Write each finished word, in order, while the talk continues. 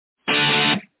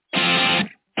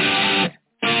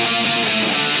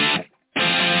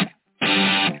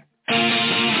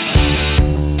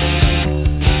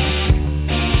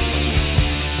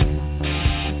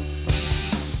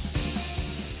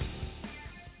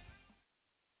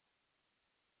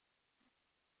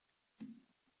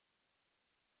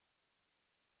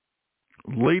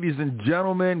Ladies and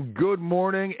gentlemen, good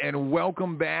morning and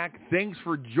welcome back. Thanks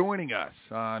for joining us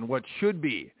on what should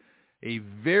be a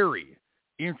very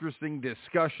interesting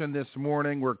discussion this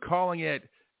morning. We're calling it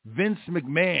Vince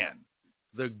McMahon,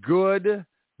 the good,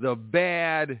 the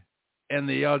bad, and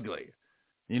the ugly.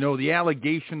 You know, the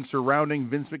allegations surrounding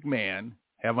Vince McMahon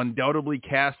have undoubtedly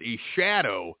cast a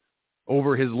shadow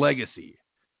over his legacy.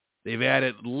 They've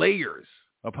added layers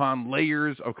upon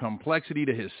layers of complexity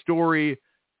to his story.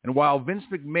 And while Vince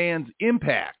McMahon's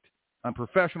impact on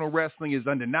professional wrestling is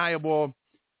undeniable,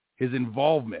 his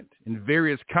involvement in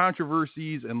various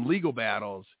controversies and legal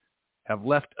battles have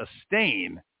left a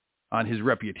stain on his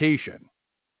reputation.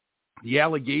 The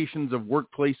allegations of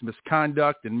workplace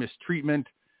misconduct and mistreatment,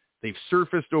 they've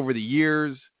surfaced over the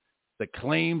years. The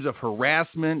claims of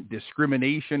harassment,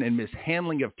 discrimination, and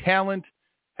mishandling of talent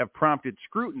have prompted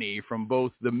scrutiny from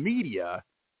both the media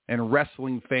and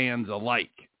wrestling fans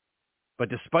alike. But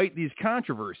despite these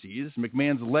controversies,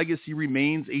 McMahon's legacy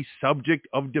remains a subject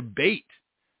of debate.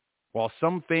 While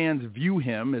some fans view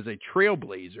him as a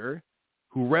trailblazer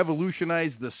who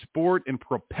revolutionized the sport and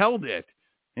propelled it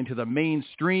into the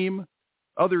mainstream,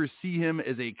 others see him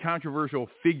as a controversial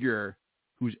figure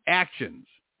whose actions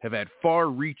have had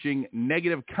far-reaching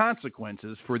negative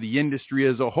consequences for the industry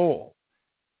as a whole.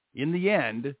 In the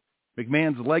end,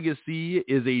 McMahon's legacy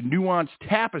is a nuanced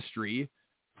tapestry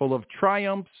full of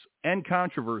triumphs and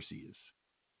controversies,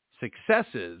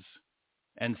 successes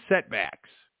and setbacks.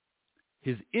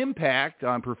 His impact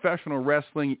on professional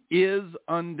wrestling is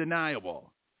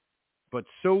undeniable, but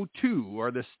so too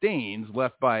are the stains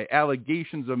left by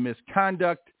allegations of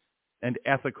misconduct and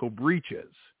ethical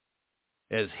breaches.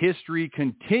 As history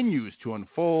continues to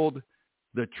unfold,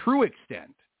 the true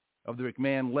extent of the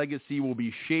McMahon legacy will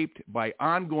be shaped by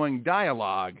ongoing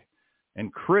dialogue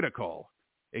and critical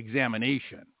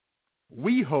examination.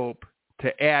 We hope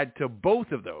to add to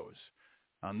both of those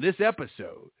on this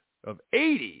episode of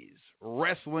 80s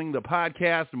Wrestling, the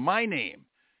podcast. My name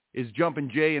is Jumpin'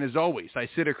 Jay, and as always, I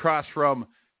sit across from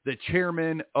the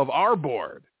chairman of our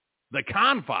board, the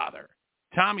Confather,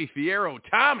 Tommy Fierro.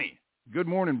 Tommy, good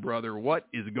morning, brother. What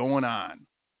is going on?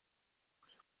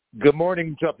 Good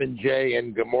morning, Jumpin' Jay,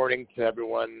 and good morning to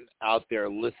everyone out there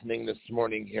listening this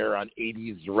morning here on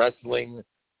 80s Wrestling,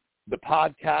 the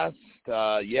podcast.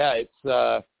 It's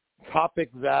a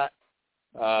topic that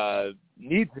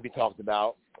needs to be talked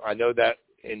about. I know that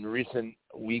in recent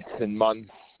weeks and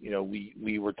months,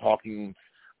 we were talking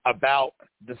about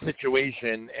the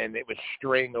situation, and it was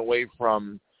straying away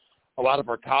from a lot of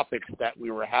our topics that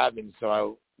we were having.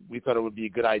 So we thought it would be a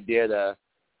good idea to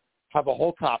have a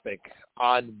whole topic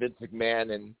on Vince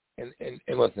McMahon. And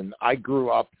listen, I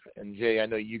grew up, and Jay, I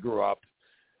know you grew up,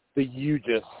 the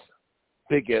hugest,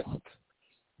 biggest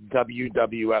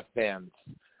WWF fans.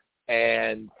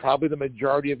 And probably the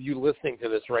majority of you listening to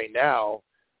this right now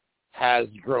has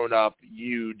grown up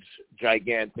huge,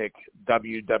 gigantic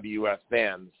WWF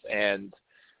fans. And,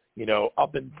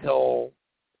 up until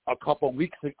a couple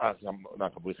months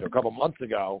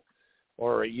ago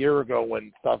or a year ago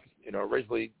when stuff,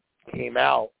 originally came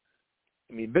out,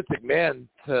 I mean, Vince McMahon,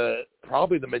 to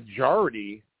probably the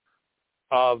majority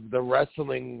of the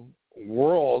wrestling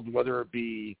world, whether it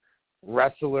be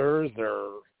wrestlers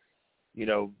or,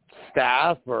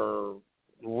 staff or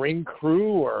ring crew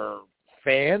or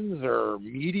fans or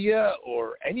media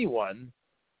or anyone,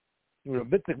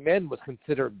 Vince McMahon was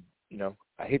considered,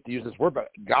 I hate to use this word, but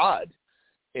God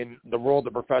in the world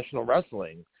of professional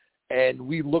wrestling. And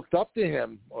we looked up to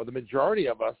him, or the majority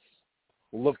of us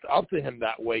looked up to him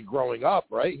that way growing up,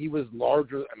 right? He was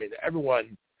larger. I mean,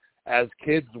 everyone as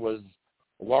kids was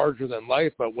larger than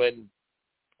life, but when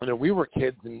we were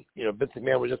kids and, Vince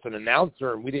McMahon was just an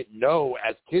announcer and we didn't know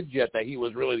as kids yet that he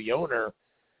was really the owner.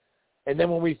 And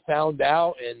then when we found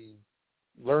out and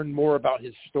learned more about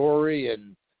his story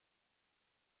and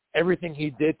everything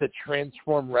he did to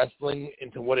transform wrestling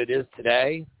into what it is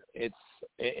today, it's,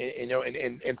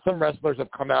 and some wrestlers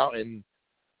have come out and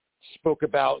spoke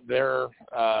about their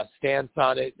stance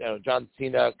on it. John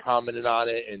Cena commented on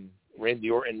it, and Randy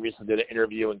Orton recently did an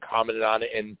interview and commented on it.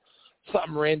 And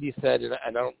something Randy said, and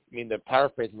I don't mean to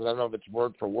paraphrase him, because I don't know if it's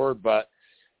word for word, but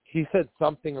he said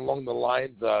something along the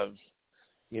lines of,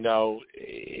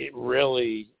 it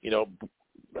really,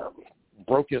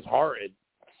 broke his heart.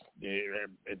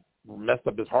 It messed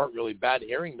up his heart really bad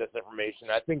hearing this information.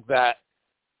 I think that,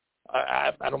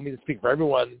 I don't mean to speak for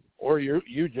everyone or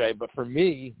you, Jay, but for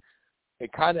me,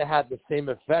 it kind of had the same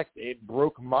effect. It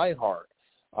broke my heart.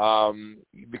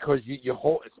 Because you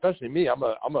hold, especially me, I'm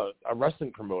a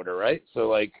wrestling promoter, right? So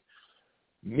like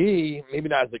me, maybe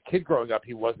not as a kid growing up,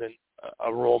 he wasn't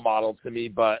a role model to me,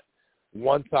 but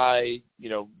once I,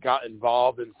 got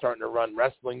involved in starting to run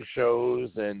wrestling shows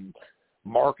and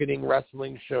marketing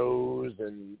wrestling shows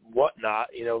and whatnot,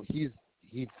 he's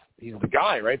the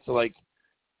guy, right? So like,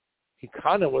 he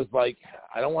kind of was like,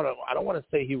 I don't want to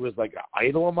say he was like an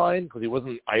idol of mine, because he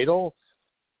wasn't an idol,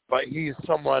 but he's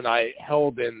someone I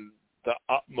held in the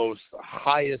utmost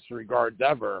highest regards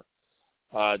ever,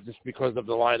 just because of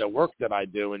the line of work that I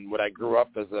do and what I grew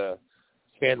up as a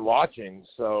fan watching.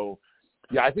 So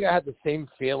yeah, I think I had the same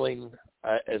feeling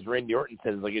as Randy Orton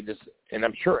said. Like, it just, and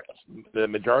I'm sure the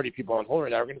majority of people on hold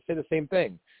right now are going to say the same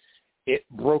thing. It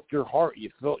broke your heart.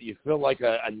 You feel like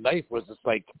a knife was just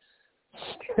like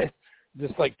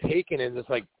just like taken and just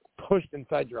like pushed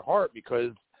inside your heart,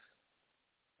 because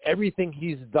everything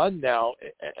he's done now,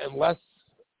 unless,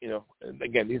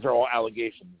 again, these are all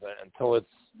allegations, until it's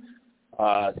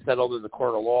settled in the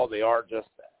court of law, they are just,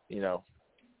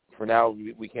 for now,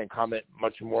 we can't comment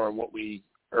much more on what we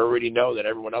already know that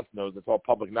everyone else knows. It's all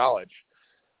public knowledge.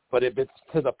 But if it's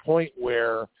to the point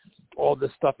where all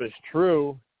this stuff is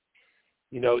true,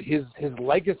 his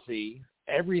legacy,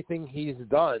 everything he's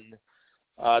done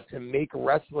to make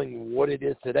wrestling what it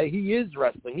is today. He is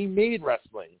wrestling. He made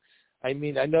wrestling. I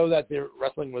mean, I know that the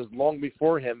wrestling was long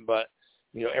before him, but,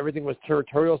 everything was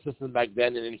territorial system back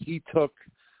then, and then he took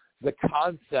the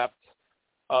concept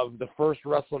of the first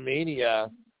WrestleMania,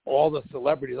 all the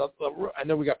celebrities. I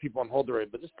know we got people on hold already,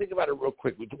 but just think about it real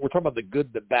quick. We're talking about the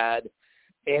good, the bad,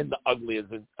 and the ugly of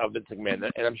Vince McMahon.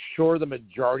 And I'm sure the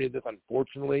majority of this,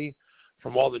 unfortunately,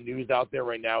 from all the news out there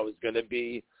right now, is going to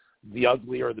be the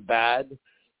ugly or the bad.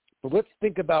 But let's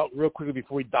think about real quickly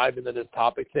before we dive into this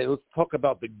topic today, let's talk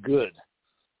about the good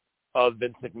of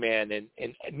Vince McMahon.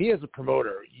 And me as a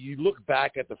promoter, you look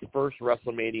back at the first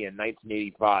WrestleMania in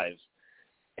 1985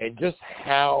 and just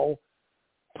how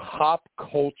pop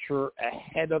culture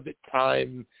ahead of its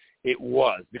time it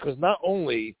was. Because not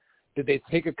only did they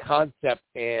take a concept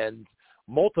and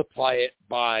multiply it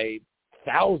by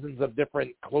thousands of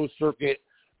different closed-circuit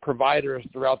providers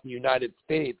throughout the United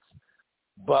States,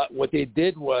 but what they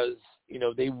did was,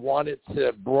 they wanted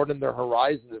to broaden their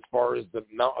horizon as far as the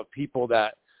amount of people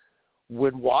that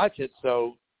would watch it.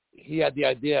 So he had the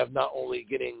idea of not only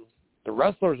getting the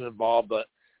wrestlers involved, but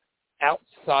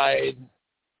outside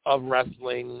of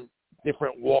wrestling,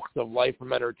 different walks of life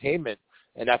from entertainment.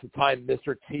 And at the time,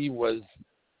 Mr. T was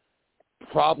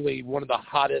probably one of the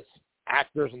hottest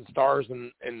actors and stars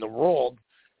in the world.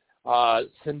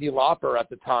 Cyndi Lauper at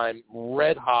the time,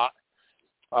 red hot.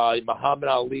 Muhammad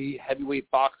Ali, heavyweight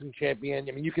boxing champion.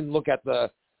 I mean, you can look at the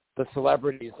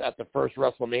celebrities at the first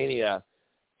WrestleMania,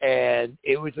 and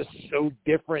it was just so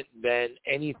different than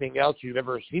anything else you've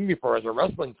ever seen before as a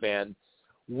wrestling fan.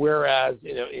 Whereas,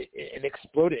 it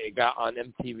exploded. It got on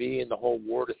MTV and the whole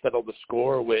war to settle the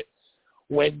score with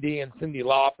Wendy and Cyndi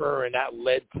Lauper, and that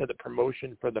led to the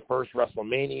promotion for the first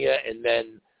WrestleMania, and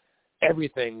then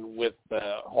everything with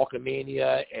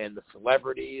Hulkamania and the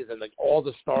celebrities and like all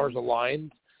the stars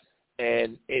aligned,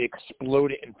 and it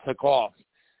exploded and took off.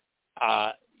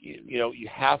 You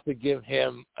have to give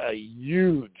him a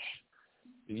huge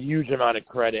amount of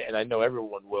credit, and I know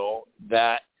everyone will,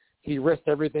 that he risked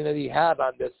everything that he had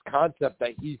on this concept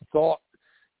that he thought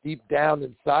deep down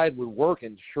inside would work,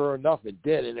 and sure enough, it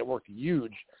did, and it worked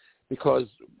huge. Because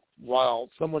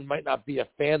while someone might not be a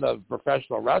fan of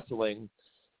professional wrestling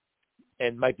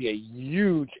and might be a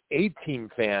huge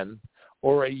A-Team fan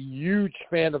or a huge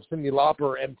fan of Cyndi Lauper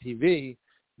or MTV,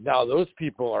 now those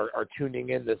people are tuning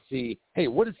in to see, hey,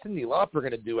 what is Cyndi Lauper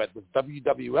going to do at this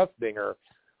WWF thing? Or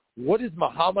what is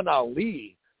Muhammad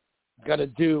Ali going to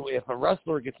do if a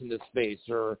wrestler gets into space?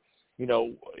 Or,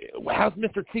 how's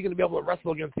Mr. T going to be able to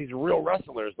wrestle against these real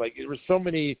wrestlers? Like, there were so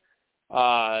many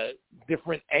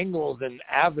different angles and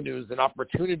avenues and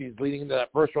opportunities leading into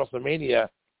that first WrestleMania.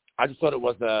 I just thought it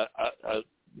was a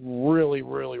really,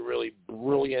 really, really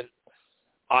brilliant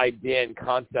idea and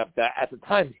concept that at the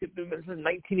time, this is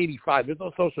 1985, there's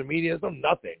no social media, there's no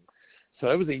nothing. So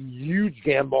it was a huge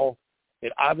gamble.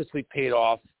 It obviously paid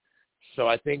off. So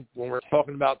I think when we're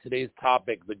talking about today's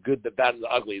topic, the good, the bad, and the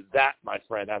ugly, that, my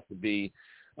friend, has to be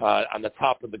on the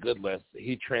top of the good list.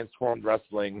 He transformed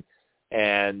wrestling,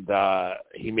 and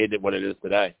he made it what it is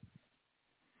today.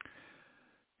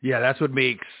 Yeah, that's what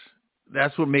makes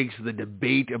the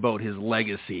debate about his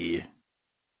legacy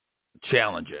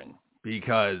challenging,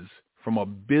 because from a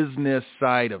business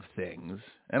side of things,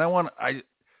 and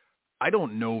I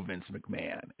don't know Vince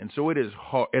McMahon, and so it is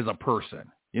as a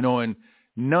person, and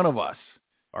none of us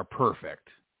are perfect.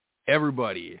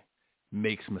 Everybody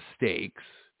makes mistakes.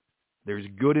 There's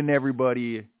good in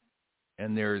everybody,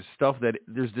 and there's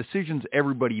decisions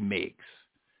everybody makes.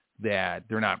 that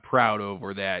they're not proud of,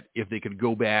 or that if they could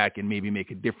go back and maybe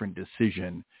make a different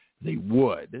decision, they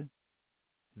would.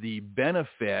 The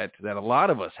benefit that a lot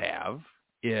of us have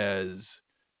is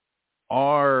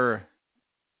our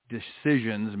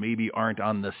decisions maybe aren't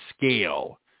on the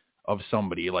scale of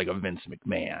somebody like a Vince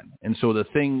McMahon. And so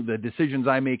the decisions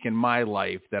I make in my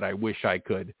life that I wish I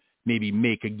could maybe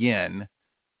make again,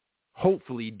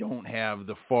 hopefully don't have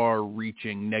the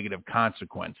far-reaching negative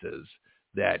consequences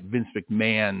that Vince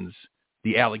McMahon's,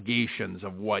 the allegations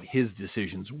of what his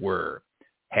decisions were,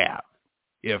 have.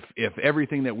 If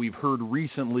everything that we've heard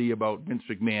recently about Vince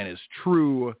McMahon is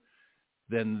true,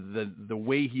 then the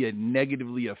way he had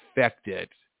negatively affected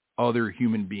other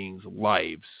human beings'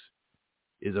 lives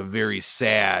is a very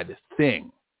sad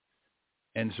thing.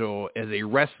 And so as a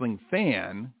wrestling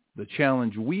fan, the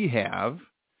challenge we have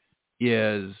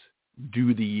is,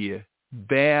 do the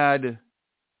bad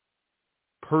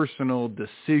personal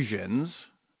decisions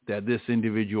that this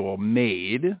individual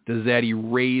made, does that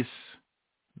erase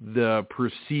the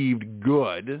perceived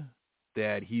good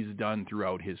that he's done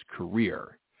throughout his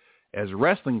career? As a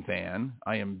wrestling fan,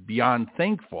 I am beyond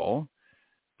thankful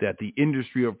that the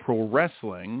industry of pro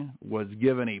wrestling was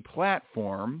given a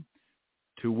platform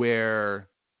to where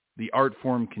the art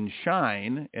form can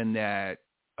shine, and that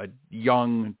a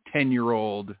young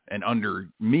 10-year-old and under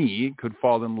me could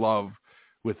fall in love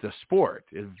with the sport.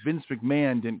 If Vince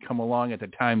McMahon didn't come along at the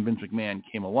time Vince McMahon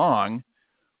came along,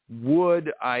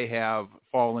 would I have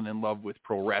fallen in love with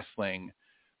pro wrestling?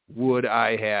 Would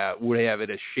it have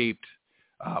shaped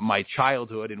my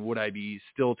childhood, and would I be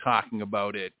still talking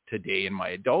about it today in my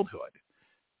adulthood?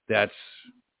 There's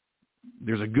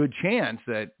a good chance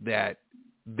that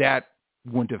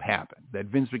wouldn't have happened, that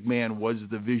Vince McMahon was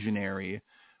the visionary,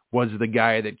 was the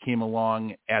guy that came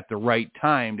along at the right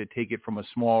time to take it from a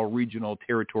small regional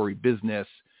territory business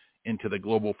into the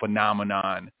global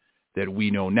phenomenon that we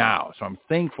know now. So I'm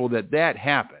thankful that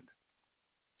happened.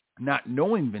 Not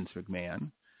knowing Vince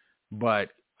McMahon, but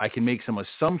I can make some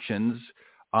assumptions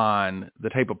on the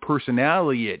type of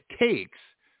personality it takes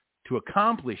to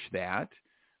accomplish that.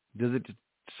 Does it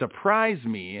surprise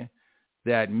me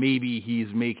that maybe he's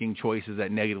making choices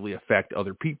that negatively affect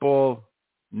other people?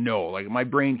 No. Like, my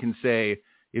brain can say,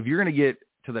 if you're going to get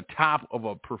to the top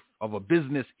of a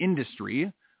business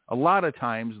industry, a lot of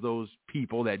times those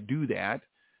people that do that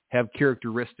have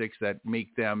characteristics that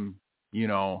make them,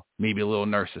 maybe a little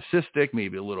narcissistic,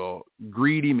 maybe a little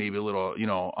greedy, maybe a little,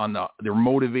 they're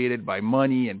motivated by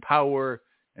money and power.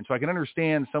 And so I can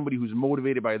understand somebody who's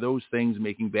motivated by those things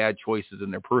making bad choices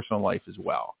in their personal life as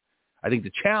well. I think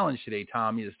the challenge today,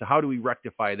 Tommy, is to how do we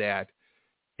rectify that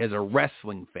as a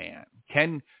wrestling fan?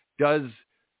 Does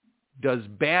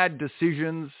bad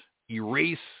decisions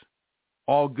erase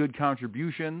all good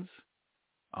contributions?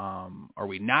 Are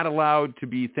we not allowed to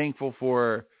be thankful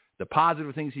for the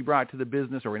positive things he brought to the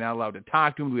business? Are we not allowed to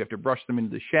talk to him? Do we have to brush them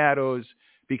into the shadows?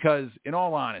 Because in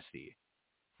all honesty,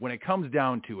 when it comes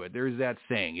down to it, there's that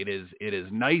saying, it is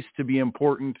nice to be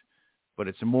important, but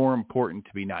it's more important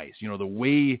to be nice. The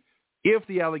way, if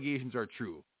the allegations are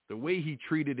true, the way he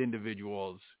treated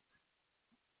individuals,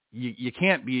 you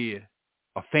can't be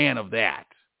a fan of that.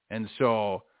 And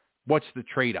so what's the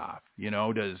trade-off?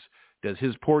 Does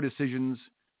his poor decisions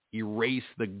erase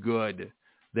the good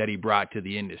that he brought to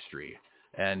the industry?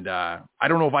 And I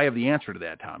don't know if I have the answer to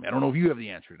that, Tommy. I don't know if you have the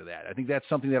answer to that. I think that's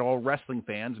something that all wrestling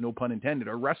fans, no pun intended,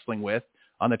 are wrestling with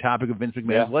on the topic of Vince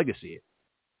McMahon's legacy.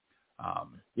 I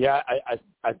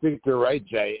think you're right,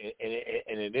 Jay,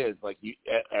 and it is like you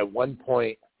at one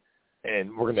point,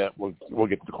 and we'll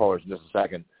get to the callers in just a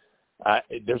second.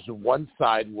 There's one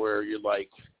side where you're like,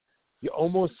 you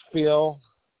almost feel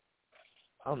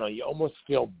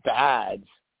bad.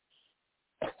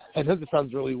 I know this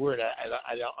sounds really weird.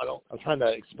 I'm trying to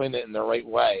explain it in the right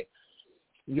way.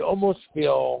 You almost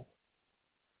feel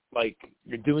like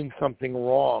you're doing something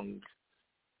wrong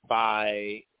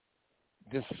by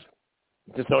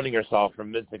disowning yourself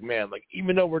from Vince McMahon. Like,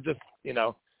 even though we're just,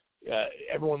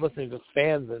 everyone listening is just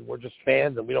fans, and we're just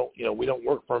fans, and we don't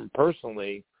work for him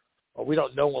personally, or we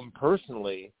don't know him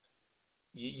personally.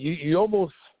 You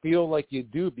almost feel like you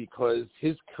do, because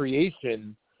his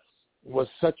creation was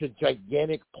such a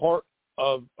gigantic part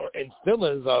of, and still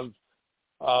is, of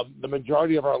the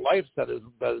majority of our lives that is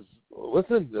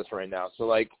listening to this right now. So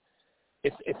like,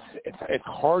 it's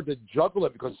hard to juggle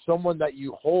it, because someone that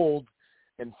you hold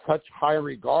in such high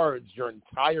regards your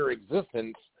entire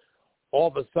existence, all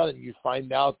of a sudden you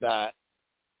find out that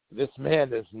this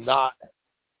man is not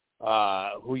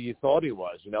who you thought he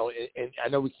was, And I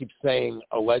know we keep saying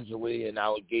allegedly and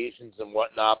allegations and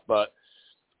whatnot, but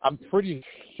I'm pretty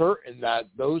certain that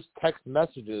those text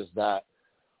messages that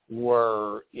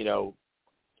were,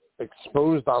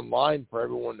 exposed online for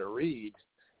everyone to read.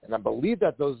 And I believe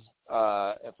that those,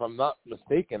 if I'm not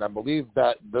mistaken, I believe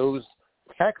that those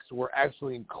texts were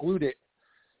actually included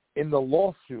in the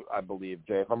lawsuit, I believe,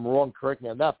 Jay. If I'm wrong, correct me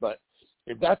on that. But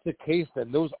if that's the case,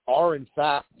 then those are, in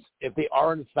fact, if they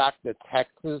are, in fact, the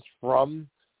texts from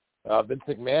Vince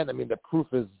McMahon, I mean, the proof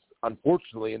is,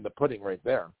 unfortunately, in the pudding right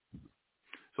there.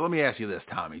 So let me ask you this,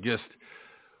 Tommy. Just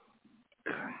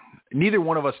neither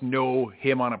one of us know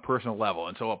him on a personal level.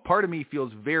 And so a part of me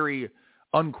feels very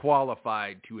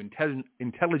unqualified to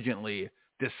intelligently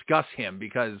discuss him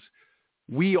because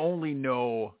we only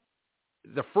know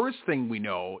the first thing we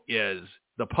know is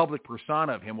the public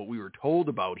persona of him, what we were told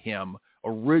about him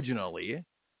originally.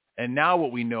 And now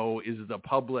what we know is the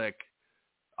public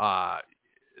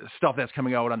stuff that's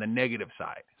coming out on the negative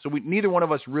side. So neither one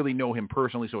of us really know him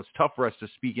personally, so it's tough for us to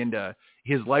speak into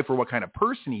his life or what kind of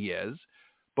person he is.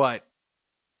 But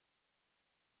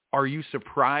are you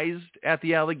surprised at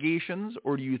the allegations,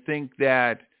 or do you think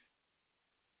that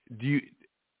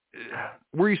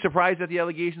were you surprised at the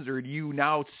allegations, or do you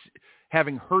now,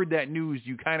 having heard that news,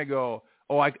 you kind of go,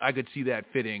 oh, I could see that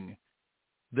fitting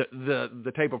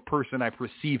the type of person I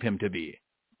perceive him to be?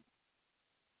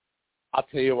 I'll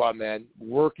tell you what, man,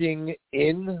 working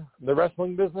in the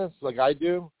wrestling business like I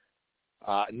do,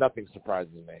 nothing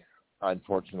surprises me,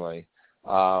 unfortunately.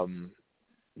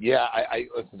 Yeah, I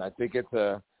listen, I think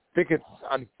it's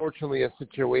unfortunately a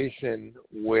situation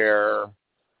where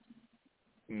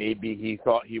maybe he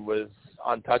thought he was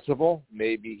untouchable.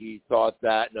 Maybe he thought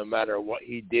that no matter what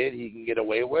he did, he can get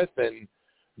away with, and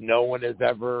no one has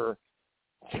ever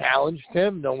challenged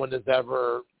him. No one has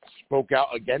ever spoke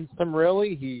out against him,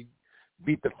 really. He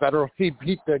beat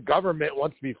the government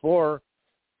once before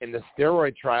in the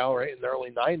steroid trial, right, in the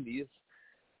early 90s.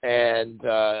 And,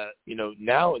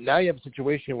 now you have a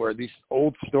situation where these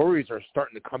old stories are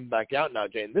starting to come back out now,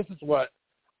 Jay. And this is what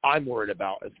I'm worried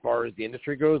about as far as the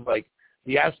industry goes. Like,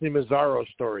 the Ashley Mazzaro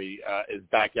story is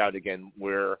back out again,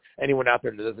 where anyone out there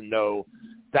that doesn't know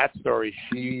that story,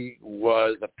 she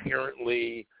was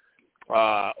apparently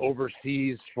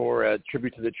overseas for a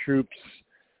tribute to the troops.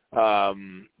 I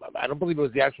don't believe it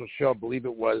was the actual show. I believe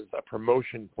it was a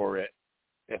promotion for it,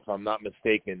 if I'm not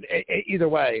mistaken. Either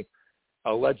way,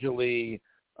 allegedly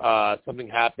something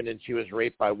happened and she was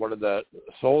raped by one of the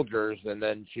soldiers, and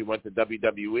then she went to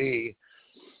WWE,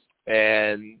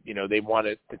 and they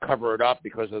wanted to cover it up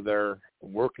because of their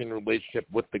working relationship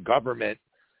with the government.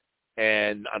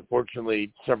 And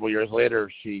unfortunately, several years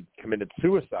later, she committed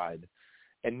suicide.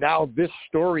 And now this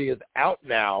story is out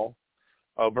now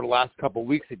over the last couple of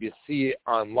weeks. If you see it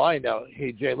online now,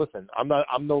 hey Jay, listen,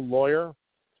 I'm no lawyer,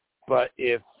 but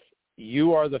if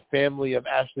you are the family of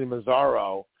Ashley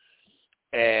Mazzaro,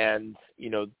 and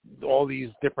all these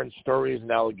different stories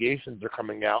and allegations are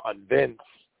coming out on Vince,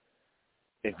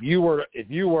 if you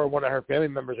were one of her family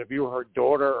members, if you were her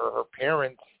daughter or her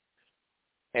parents,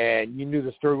 and you knew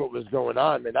the story, what was going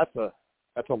on, man, that's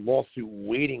a lawsuit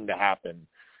waiting to happen.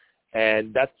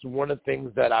 And that's one of the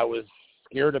things that I was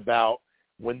scared about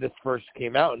when this first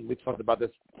came out, and we talked about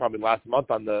this probably last month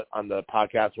on the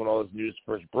podcast when all this news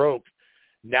first broke.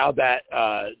 Now that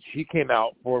she came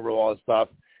out forward with all this stuff,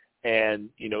 and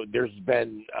there's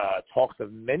been talks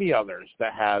of many others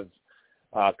that have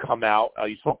come out.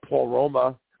 You saw Paul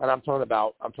Roma, and I'm talking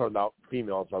about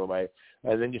females, by the way.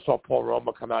 And then you saw Paul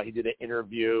Roma come out. He did an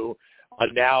interview.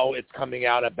 Now it's coming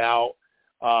out about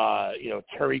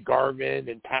Terry Garvin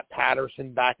and Pat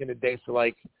Patterson back in the day. So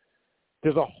like,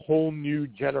 there's a whole new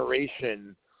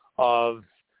generation of.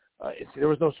 There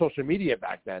was no social media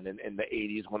back then in the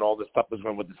 80s when all this stuff was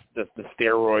going with the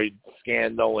steroid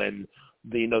scandal and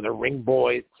the ring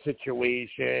boy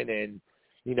situation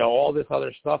and all this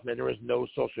other stuff. Man, there was no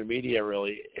social media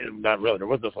really. Not really. There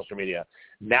was no social media.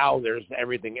 Now there's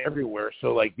everything everywhere.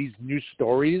 So like these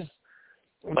these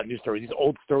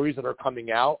old stories that are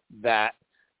coming out that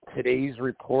today's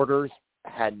reporters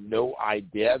had no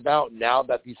idea about. Now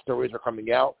that these stories are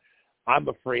coming out, I'm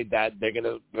afraid that they're going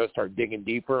to start digging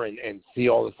deeper and see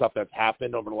all the stuff that's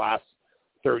happened over the last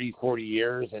 30, 40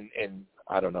 years. And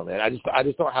I don't know, man. I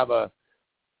just don't have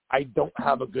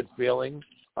a good feeling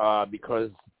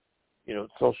because,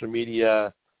 social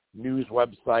media, news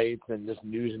websites, and just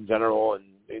news in general, and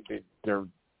they're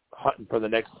hunting for the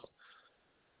next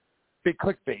big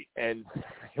clickbait. And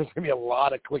there's going to be a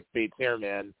lot of clickbaits here,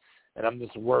 man. And I'm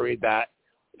just worried that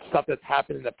stuff that's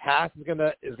happened in the past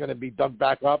is gonna be dug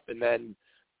back up, and then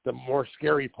the more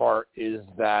scary part is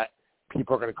that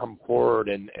people are gonna come forward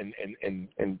and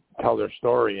tell their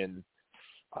story. And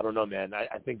I don't know, man.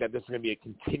 I think that this is gonna be a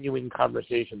continuing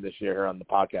conversation this year on the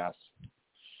podcast.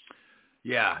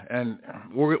 Yeah, and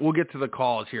we'll get to the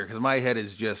calls here because my head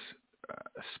is just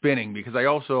spinning because I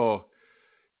also,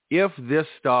 if this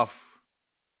stuff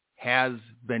has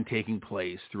been taking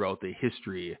place throughout the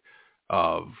history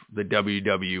of the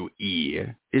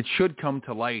WWE, it should come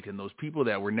to light, and those people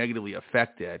that were negatively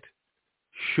affected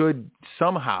should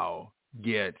somehow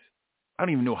get, I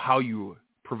don't even know how you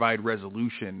provide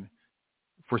resolution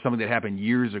for something that happened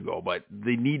years ago, but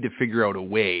they need to figure out a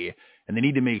way, and they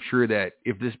need to make sure that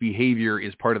if this behavior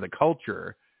is part of the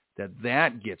culture,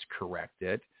 that gets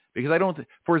corrected. Because I don't,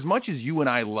 for as much as you and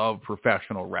I love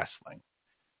professional wrestling,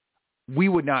 we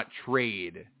would not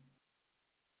trade.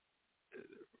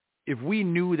 If we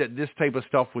knew that this type of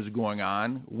stuff was going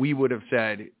on, we would have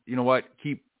said, you know what,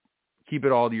 keep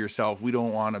it all to yourself. We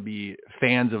don't want to be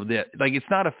fans of this. Like, it's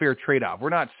not a fair trade-off. We're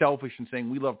not selfish in saying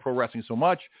we love pro wrestling so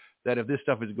much that if this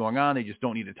stuff is going on, they just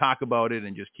don't need to talk about it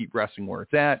and just keep wrestling where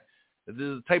it's at.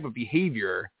 This type of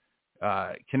behavior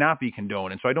cannot be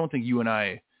condoned. And so I don't think you and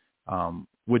I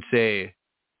would say,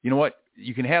 you know what,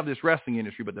 you can have this wrestling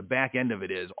industry, but the back end of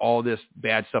it is all this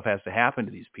bad stuff has to happen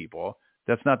to these people.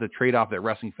 That's not the trade-off that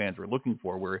wrestling fans were looking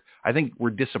for. I think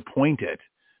we're disappointed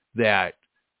that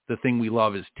the thing we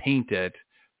love is tainted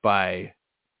by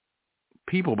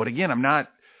people. But again,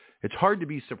 it's hard to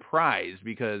be surprised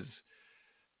because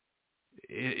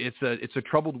it's a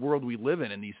troubled world we live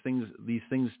in, and these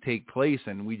things take place,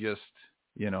 and we just,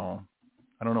 I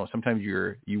don't know. Sometimes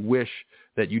you wish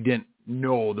that you didn't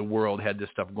know the world had this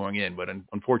stuff going in, but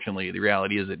unfortunately the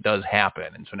reality is it does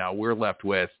happen. And so now we're left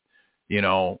with,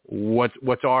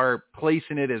 what's our place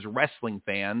in it as wrestling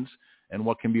fans, and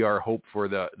what can be our hope for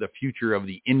the future of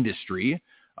the industry.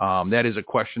 That is a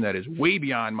question that is way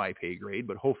beyond my pay grade,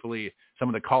 but hopefully some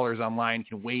of the callers online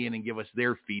can weigh in and give us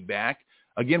their feedback.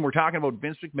 Again, we're talking about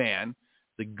Vince McMahon,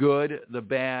 the good, the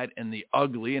bad, and the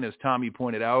ugly. And as Tommy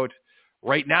pointed out,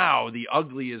 right now, the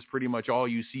ugly is pretty much all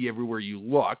you see everywhere you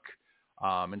look.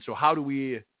 And so how do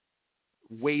we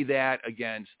weigh that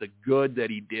against the good that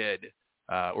he did,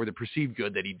 or the perceived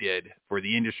good that he did for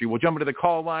the industry? We'll jump into the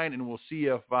call line, and we'll see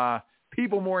if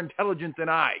people more intelligent than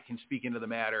I can speak into the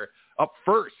matter. Up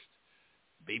first,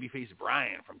 Babyface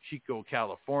Brian from Chico,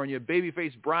 California.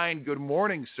 Babyface Brian, good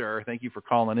morning, sir. Thank you for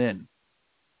calling in.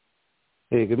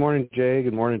 Hey, good morning, Jay.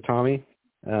 Good morning, Tommy.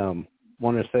 Want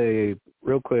to say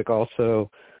real quick also,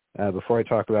 before I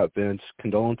talk about Vince,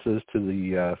 condolences to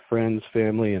the friends,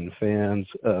 family, and fans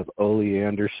of Ole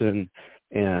Anderson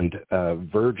and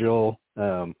Virgil.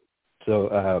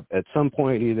 So at some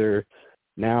point, either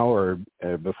now or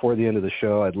before the end of the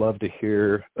show, I'd love to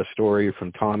hear a story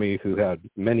from Tommy, who had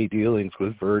many dealings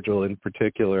with Virgil in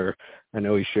particular. I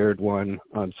know he shared one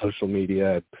on social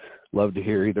media. I'd love to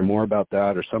hear either more about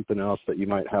that or something else that you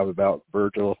might have about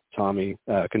Virgil. Tommy,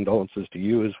 condolences to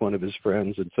you as one of his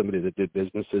friends and somebody that did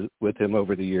business with him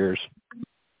over the years.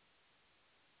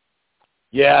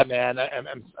 Yeah, man,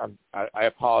 I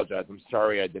apologize. I'm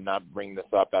sorry I did not bring this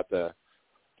up at the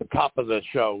top of the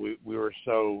show. We were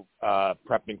so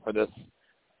prepping for this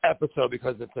episode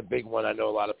because it's a big one. I know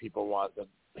a lot of people want to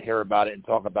hear about it and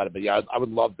talk about it. But, yeah, I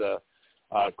would love to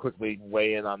quickly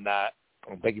weigh in on that.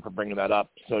 And thank you for bringing that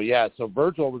up. So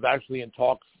Virgil was actually in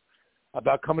talks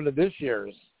about coming to this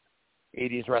year's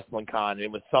 80s Wrestling Con.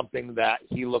 It was something that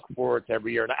he looked forward to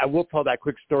every year. And I will tell that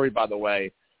quick story, by the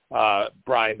way,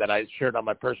 Brian, that I shared on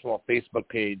my personal Facebook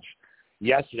page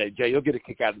yesterday. Jay, you'll get a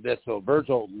kick out of this. So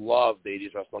Virgil loved the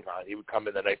 80s Wrestling Con. He would come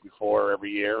in the night before every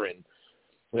year, and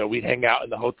we'd hang out in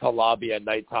the hotel lobby at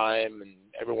nighttime, and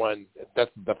everyone,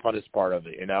 that's the funnest part of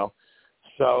it,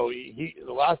 So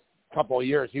the last couple of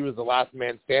years, he was the last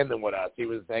man standing with us. He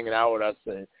was hanging out with us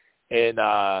in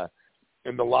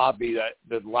the lobby.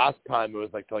 The last time it was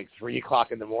like 3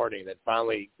 o'clock in the morning. That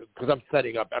finally, because I'm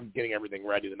setting up, I'm getting everything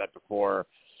ready the night before,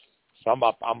 so I'm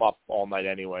up all night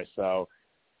anyway. So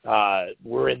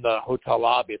we're in the hotel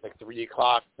lobby. It's 3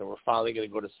 o'clock, so we're finally going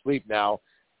to go to sleep now.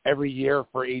 Every year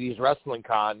for 80s Wrestling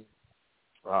Con,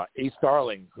 Ace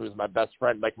Darling, who's my best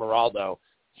friend, Mike Moraldo,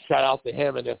 shout out to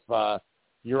him. And if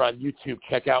you're on YouTube,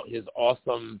 check out his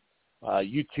awesome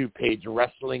YouTube page,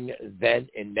 Wrestling Then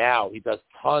and Now. He does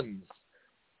tons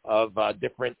of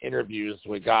different interviews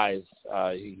with guys.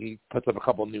 He puts up a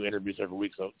couple new interviews every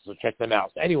week, so check them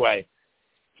out. So anyway,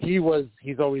 he always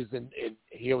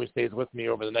stays with me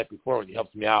over the night before when he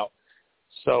helps me out.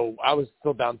 So I was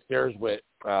still downstairs with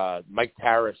Mike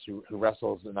Tarris, who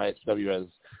wrestles in ISW as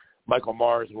Michael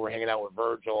Mars. We were hanging out with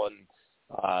Virgil, and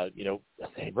I said,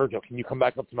 "Hey, Virgil, can you come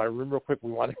back up to my room real quick?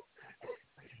 We wanted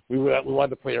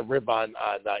to play a rib on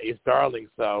Ace Darling."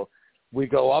 So we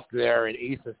go up there, and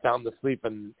Ace is sound asleep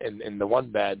in the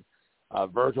one bed.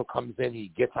 Virgil comes in. He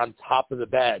gets on top of the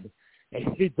bed,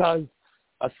 and he does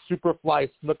a Superfly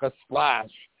Snuka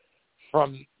splash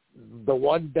from the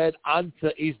one bed onto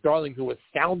Ace Darling, who was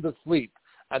sound asleep.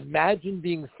 Imagine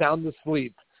being sound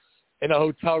asleep in a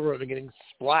hotel room and getting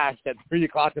splashed at 3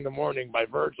 o'clock in the morning by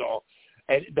Virgil.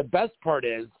 And the best part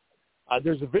is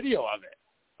there's a video of it.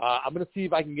 I'm going to see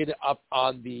if I can get it up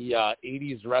on the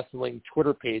 80s Wrestling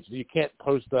Twitter page. You can't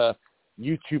post a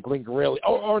YouTube link really,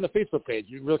 or on the Facebook page.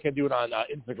 You really can't do it on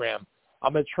Instagram.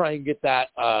 I'm going to try and get that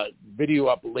video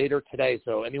up later today.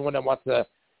 So anyone that wants to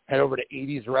head over to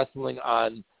 80s Wrestling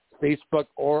on Facebook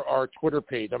or our Twitter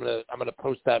page, I'm gonna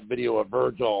post that video of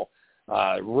Virgil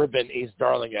ribbon Ace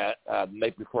Darling at the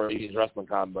night before 80s Wrestling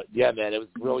Con. But yeah, man, it was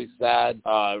really sad.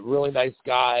 Really nice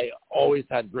guy. Always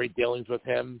had great dealings with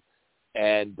him,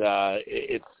 and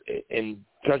in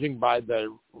judging by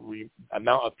the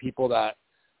amount of people that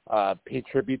paid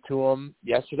tribute to him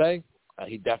yesterday,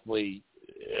 he definitely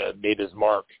made his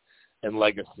mark and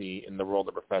legacy in the world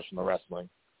of professional wrestling.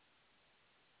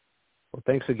 Well,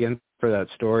 thanks again for that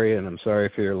story, and I'm sorry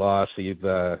for your loss. We've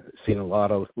all seen a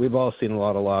lot of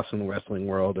loss in the wrestling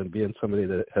world, and being somebody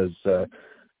that has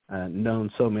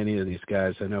known so many of these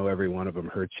guys, I know every one of them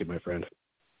hurts you, my friend.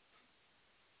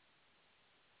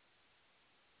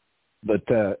 But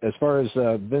as far as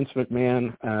Vince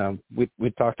McMahon, we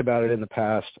talked about it in the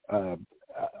past.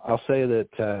 I'll say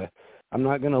that I'm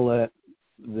not going to let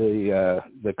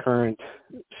the current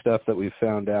stuff that we've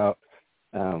found out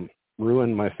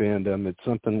ruin my fandom. It's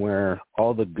something where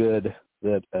all the good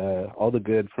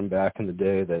from back in the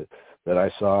day that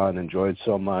I saw and enjoyed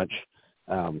so much,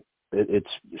 it's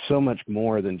so much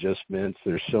more than just Vince.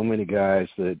 There's so many guys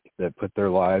that put their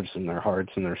lives and their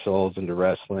hearts and their souls into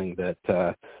wrestling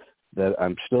that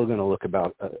I'm still going to look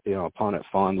upon it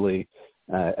fondly.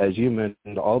 As you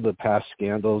mentioned, all the past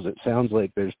scandals, it sounds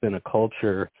like there's been a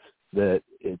culture that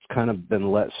it's kind of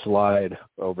been let slide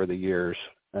over the years.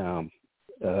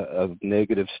 Of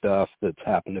negative stuff that's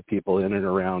happened to people in and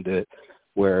around it,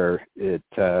 where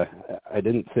I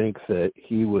didn't think that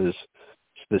he was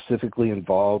specifically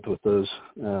involved with those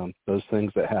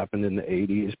things that happened in the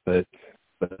 80s, but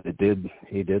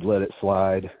he did let it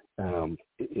slide. And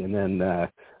then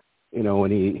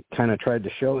when he kind of tried to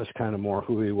show us kind of more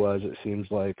who he was, it seems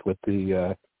like with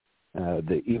the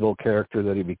evil character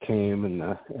that he became and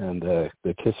the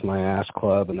Kiss My Ass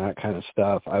Club and that kind of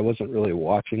stuff. I wasn't really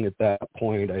watching at that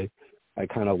point. I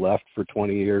kind of left for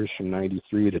 20 years from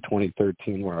 93 to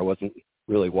 2013 where I wasn't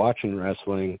really watching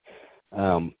wrestling.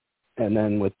 And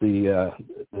then with the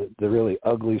really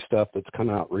ugly stuff that's come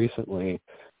out recently,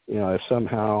 if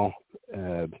somehow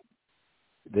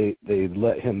they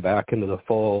let him back into the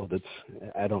fold,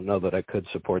 I don't know that I could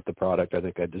support the product. I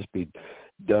think I'd just be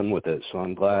done with it. So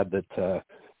I'm glad that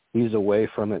he's away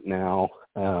from it now.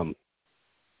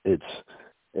 It's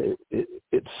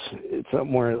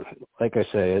somewhere, like I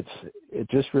say, it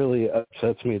just really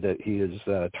upsets me that he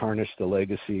has tarnished the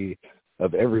legacy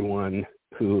of everyone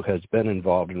who has been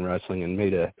involved in wrestling and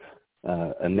made a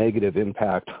negative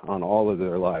impact on all of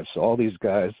their lives. So all these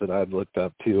guys that I've looked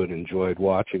up to and enjoyed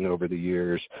watching over the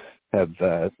years have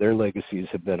their legacies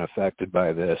have been affected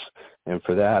by this, and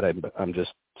for that I'm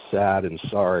just sad and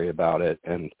sorry about it,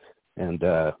 and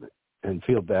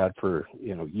feel bad for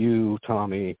you,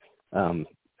 Tommy,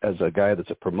 as a guy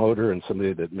that's a promoter and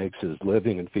somebody that makes his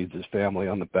living and feeds his family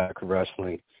on the back of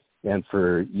wrestling. And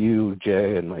for you,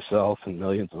 Jay, and myself and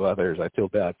millions of others, I feel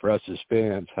bad for us as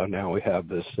fans, how now we have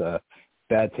this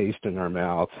bad taste in our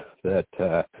mouth that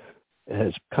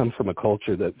has come from a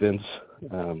culture that Vince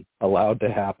allowed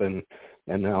to happen,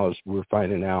 and now as we're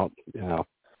finding out,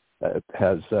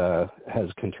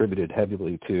 has contributed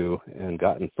heavily to and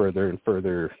gotten further and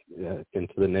further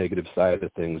into the negative side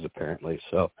of things, apparently.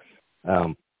 So,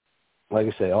 like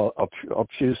I say, I'll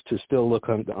choose to still look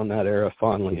on that era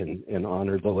fondly and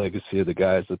honor the legacy of the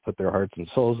guys that put their hearts and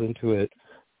souls into it.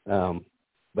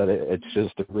 But it's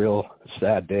just a real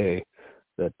sad day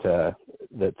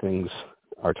that things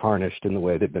are tarnished in the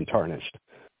way they've been tarnished.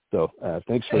 So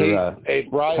thanks for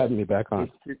Brian, having me back on.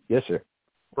 Yes, sir.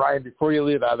 Brian, before you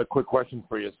leave, I have a quick question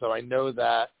for you. So I know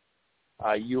that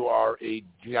you are a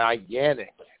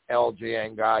gigantic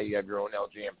LJN guy. You have your own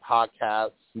LJN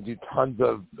podcast. You do tons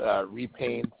of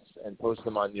repaints and post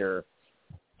them on your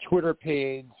Twitter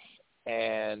page.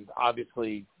 And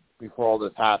obviously, before all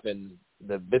this happened,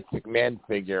 the Vince McMahon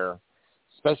figure,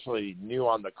 especially new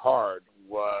on the card,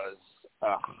 was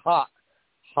a hot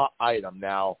item.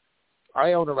 Now,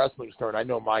 I own a wrestling store, and I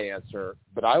know my answer,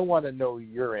 but I want to know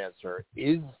your answer.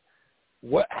 Is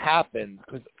what happened,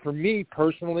 because for me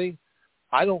personally,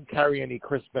 I don't carry any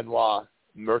Chris Benoit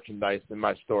merchandise in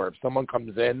my store. If someone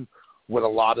comes in with a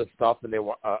lot of stuff and they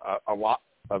want a lot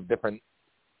of different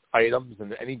items,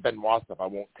 and any Benoit stuff I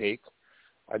won't take.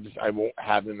 I won't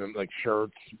have them in like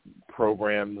shirts,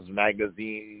 programs,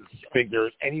 magazines,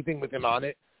 figures, anything with him on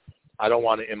it. I don't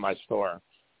want it in my store.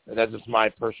 And that's just my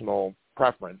personal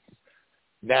preference.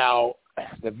 Now,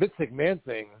 the Vince McMahon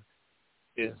thing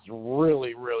is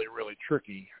really, really, really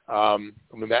tricky. I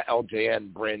mean, that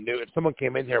LJN, brand new. If someone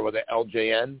came in here with an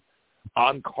LJN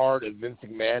on card of Vince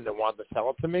McMahon and wanted to sell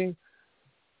it to me,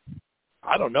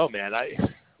 I don't know, man.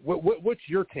 What's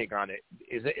your take on it?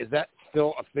 Is that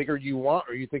still a figure you want,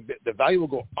 or you think that the value will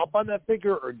go up on that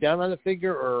figure or down on the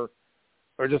figure, or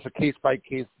just a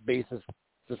case-by-case basis,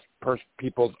 just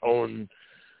people's own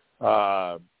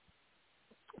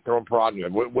their own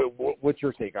prerogative? What's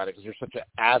your take on it? Because you're such an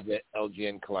avid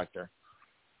LGN collector.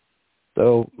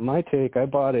 So my take, I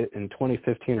bought it in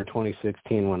 2015 or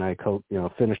 2016 when I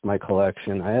finished my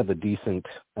collection. I have a decent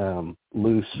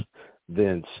loose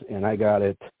Vince, and I got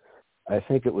it. I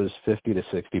think it was $50 to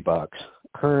 $60.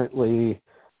 Currently,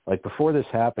 like before this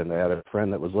happened, I had a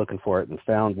friend that was looking for it and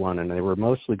found one, and they were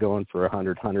mostly going for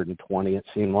 100, 120. It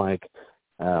seemed like,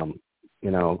 in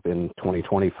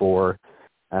 2024.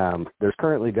 There's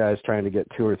currently guys trying to get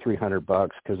 $200 or $300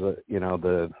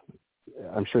 because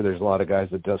I'm sure there's a lot of guys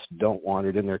that just don't want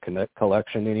it in their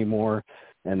collection anymore,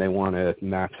 and they want to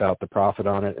max out the profit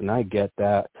on it, and I get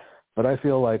that. But I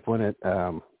feel like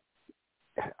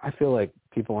I feel like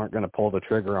people aren't going to pull the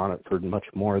trigger on it for much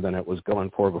more than it was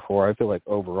going for before. I feel like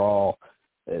overall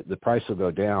the price will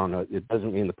go down. It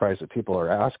doesn't mean the price that people are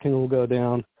asking will go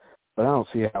down, but I don't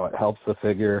see how it helps the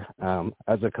figure.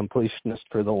 As a completionist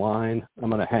for the line, I'm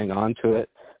going to hang on to it.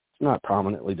 It's not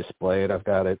prominently displayed. I've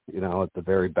got it, at the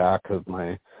very back of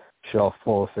my shelf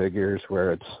full of figures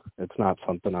where it's not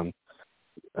something I'm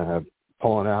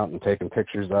pulling out and taking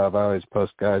pictures of. I always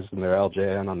post guys in their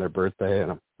LJN on their birthday,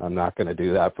 and I'm not going to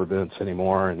do that for Vince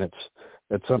anymore. And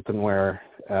it's something where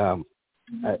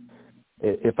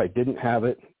if I didn't have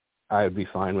it, I would be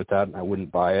fine with that and I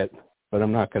wouldn't buy it. But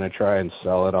I'm not going to try and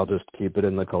sell it. I'll just keep it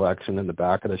in the collection in the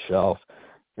back of the shelf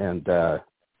and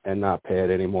not pay it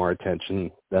any more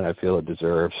attention than I feel it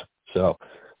deserves. So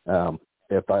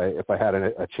if I had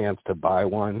a chance to buy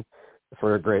one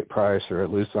for a great price or a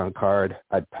loose on card,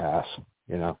 I'd pass.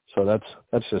 So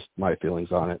that's just my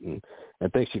feelings on it. And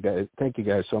thank you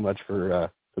guys so much for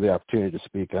the opportunity to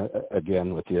speak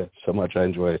again with you so much. I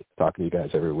enjoy talking to you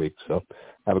guys every week. So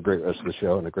have a great rest of the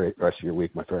show and a great rest of your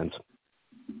week, my friends.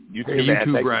 You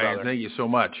too, Brian. Thank you so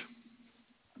much.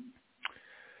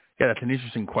 Yeah, that's an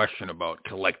interesting question about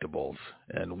collectibles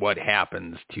and what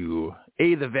happens to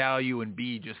A, the value, and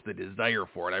B, just the desire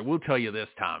for it. I will tell you this,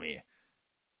 Tommy.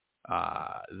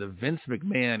 The Vince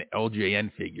McMahon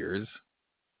LJN figures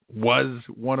was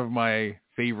one of my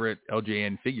favorite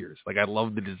LJN figures. Like, I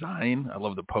love the design. I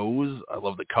love the pose. I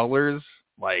love the colors.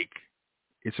 Like,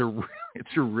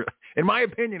 in my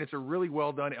opinion, it's a really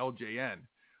well done LJN.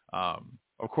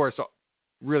 Of course,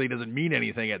 really doesn't mean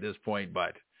anything at this point,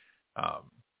 but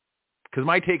because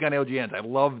my take on LJNs, I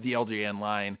love the LJN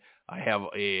line. I have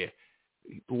a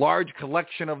large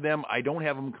collection of them. I don't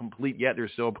have them complete yet.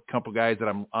 There's still a couple guys that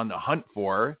I'm on the hunt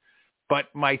for. But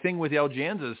my thing with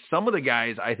LJNs is some of the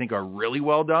guys I think are really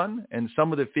well done, and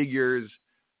some of the figures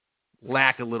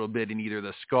lack a little bit in either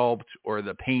the sculpt or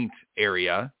the paint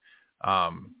area.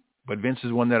 But Vince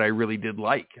is one that I really did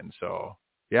like. And so,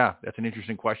 yeah, that's an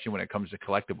interesting question when it comes to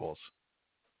collectibles.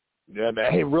 Yeah,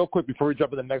 man. Hey, real quick before we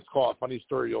jump to the next call, a funny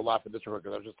story. You'll laugh at this because I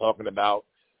was just talking about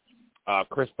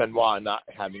Chris Benoit not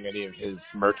having any of his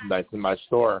merchandise in my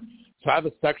store. So I have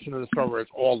a section of the store where it's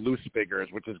all loose figures,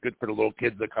 which is good for the little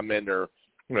kids that come in. They're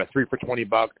 3 for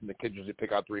 $20, and the kids usually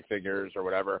pick out 3 figures or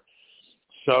whatever.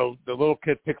 So the little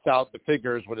kid picks out the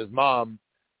figures with his mom,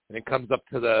 and it comes up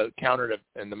to the counter,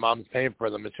 and the mom's paying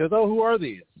for them. And she says, "Oh, who are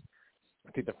these?"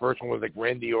 I think the first one was like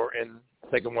Randy Orton. The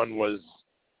second one was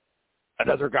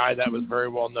another guy that was very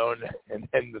well known, and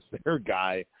then the third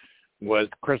guy was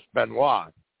Chris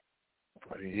Benoit.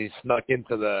 He snuck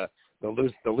into the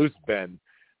loose bin.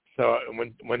 So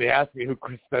when they asked me who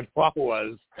Chris Benoit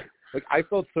was, like, I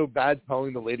felt so bad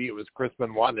telling the lady it was Chris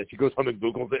Benoit that she goes home and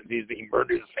Googles it and sees that he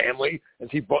murdered his family and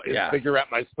she bought his figure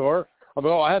at my store. I'm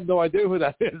like, I have no idea who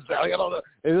that is. I don't know.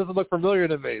 It doesn't look familiar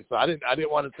to me, so I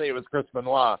didn't want to say it was Chris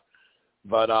Benoit.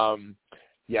 But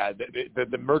yeah,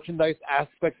 the merchandise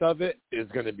aspect of it is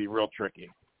going to be real tricky.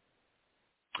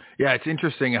 Yeah, it's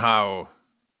interesting how,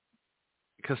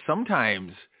 because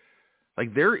sometimes,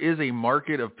 like, there is a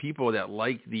market of people that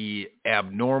like the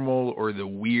abnormal or the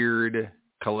weird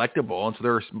collectible. And so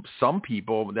there are some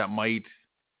people that might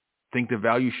think the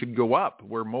value should go up,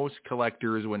 where most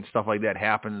collectors, when stuff like that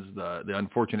happens, the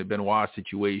unfortunate Benoit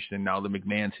situation and now the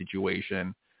McMahon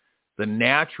situation, the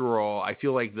natural, I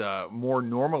feel like the more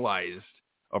normalized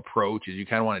approach is you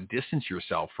kind of want to distance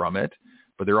yourself from it.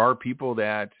 But there are people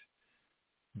that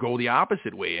go the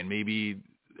opposite way and maybe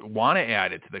want to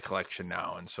add it to the collection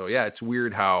now. And so, yeah, it's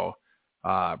weird how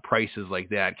prices like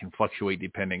that can fluctuate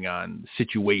depending on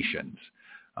situations.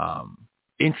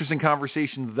 Interesting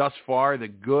conversations thus far, the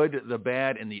good, the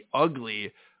bad, and the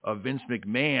ugly of Vince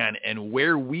McMahon and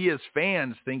where we as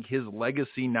fans think his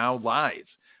legacy now lies.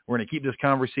 We're going to keep this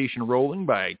conversation rolling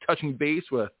by touching base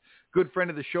with good friend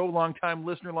of the show, longtime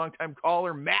listener, longtime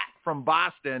caller, Matt from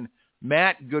Boston.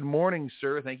 Matt, good morning,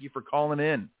 sir. Thank you for calling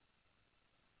in.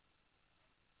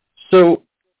 So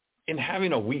in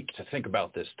having a week to think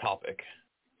about this topic,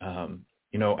 I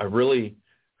really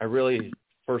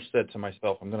first said to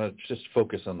myself, I'm going to just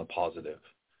focus on the positive.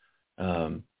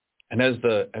 And as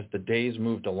the days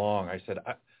moved along, I said,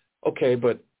 okay,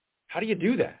 but how do you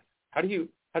do that? How do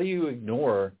you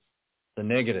ignore the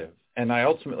negative? And I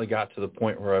ultimately got to the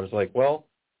point where I was like, well,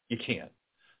 you can't.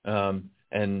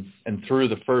 And through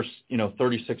the first,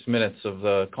 36 minutes of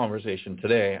the conversation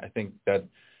today, I think that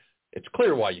it's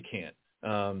clear why you can't.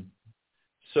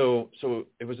 So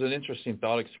it was an interesting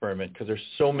thought experiment because there's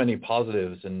so many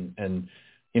positives and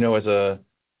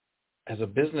as a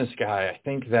business guy, I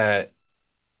think that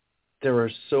there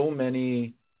are so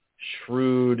many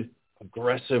shrewd,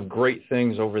 aggressive, great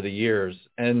things over the years.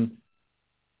 And,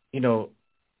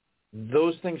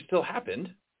 those things still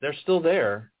happened. They're still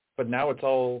there, but now it's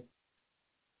all,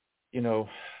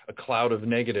 a cloud of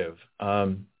negative,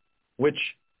 which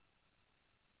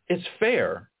is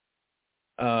fair.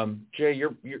 Jay,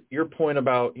 your point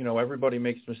about, everybody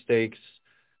makes mistakes,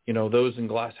 those in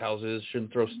glass houses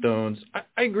shouldn't throw stones.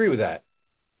 I agree with that.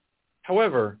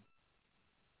 However,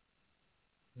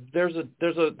 there's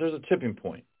a tipping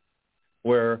point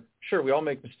where, sure, we all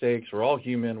make mistakes. We're all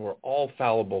human. We're all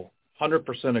fallible.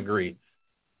 100% agree.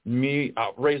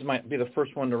 I'll be the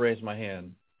first one to raise my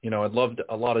hand. I'd love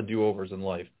a lot of do-overs in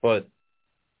life, but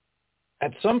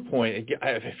at some point,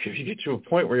 if you get to a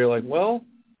point where you're like, well,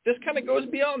 this kind of goes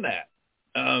beyond that,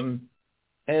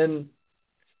 and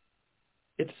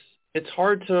it's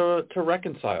hard to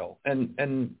reconcile.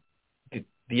 And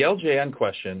the LJN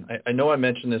question, I know I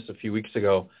mentioned this a few weeks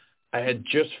ago. I had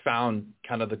just found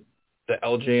kind of the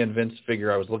LJN Vince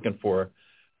figure I was looking for,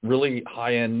 really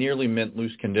high-end, nearly mint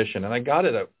loose condition, and I got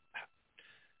it at,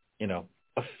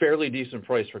 a fairly decent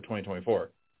price for 2024.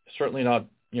 Certainly not,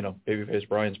 Babyface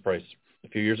Brian's price a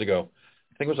few years ago.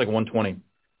 I think it was like $120,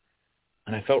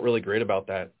 and I felt really great about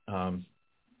that. And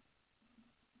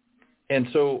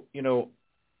so,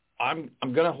 I'm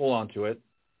going to hold on to it,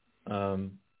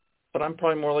 but I'm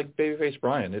probably more like Babyface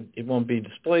Brian. It won't be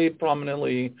displayed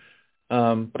prominently,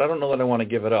 but I don't know that I want to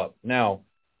give it up. Now,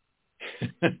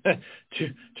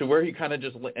 to where he kind of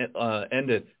just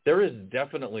ended, there is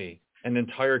definitely an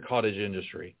entire cottage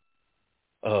industry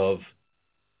of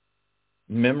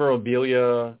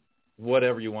memorabilia,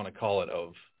 whatever you want to call it,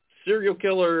 of serial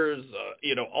killers,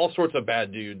 all sorts of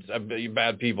bad dudes,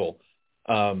 bad people.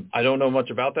 I don't know much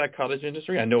about that cottage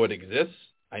industry. I know it exists.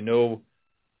 I know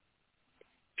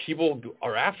people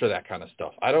are after that kind of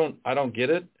stuff. I don't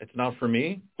get it. It's not for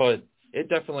me, but it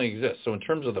definitely exists. So in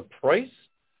terms of the price,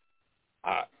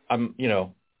 I'm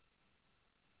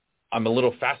a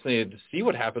little fascinated to see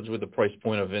what happens with the price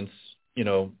point of Vince,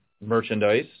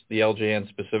 merchandise, the LJN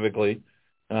specifically,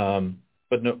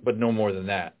 but no more than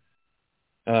that.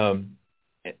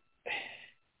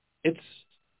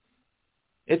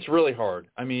 It's really hard.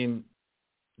 I mean,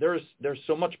 there's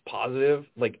so much positive,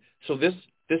 so this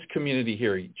community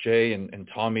here, Jay and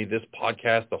Tommy, this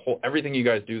podcast, everything you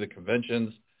guys do, the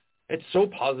conventions, it's so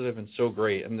positive and so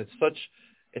great, and it's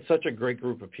such a great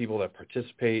group of people that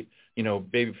participate.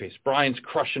 Babyface Brian's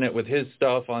crushing it with his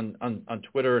stuff on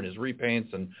Twitter and his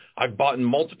repaints, and I've bought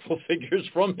multiple figures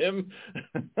from him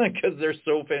because they're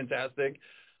so fantastic.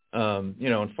 And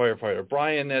Firefighter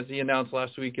Brian, as he announced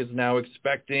last week, is now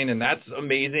expecting, and that's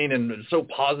amazing and so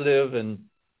positive, and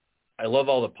I love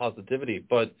all the positivity,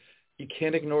 but you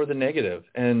can't ignore the negative.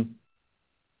 And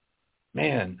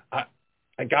man, I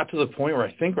got to the point where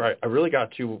I really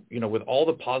got to, with all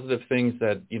the positive things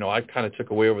that, I kind of took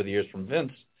away over the years from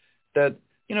Vince, that,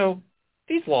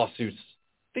 these lawsuits,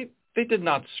 they did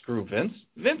not screw Vince.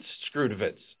 Vince screwed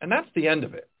Vince. And that's the end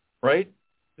of it, right?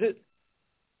 The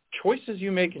choices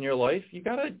you make in your life, you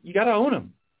gotta own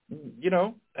them,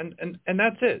 and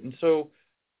that's it. And so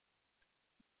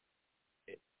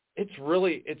it's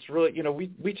really,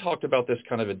 we talked about this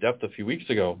kind of in depth a few weeks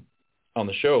ago on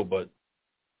the show, but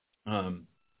I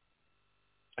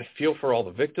feel for all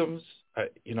the victims. I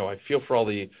feel for all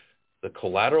the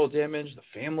collateral damage, the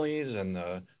families and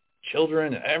the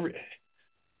children,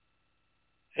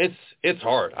 it's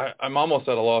hard. I'm almost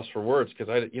at a loss for words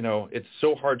because it's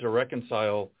so hard to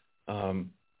reconcile.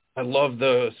 I love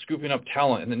the scooping up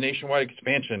talent and the nationwide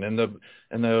expansion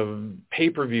and the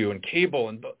pay-per-view and cable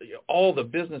and all the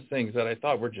business things that I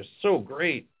thought were just so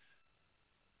great.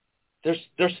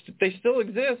 They still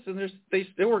exist, and they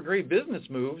still were great business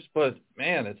moves, but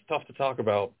man, it's tough to talk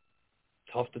about.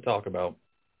 That's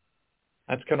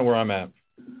kind of where I'm at.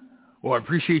 Well, I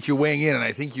appreciate you weighing in, and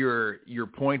I think your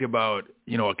point about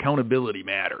accountability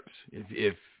matters.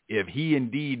 If he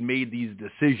indeed made these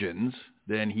decisions,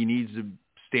 then he needs to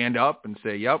stand up and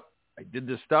say, "Yep, I did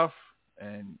this stuff,"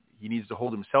 and he needs to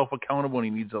hold himself accountable, and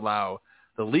he needs to allow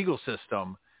the legal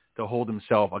system to hold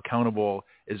himself accountable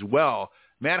as well.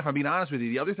 Matt, if I'm being honest with you,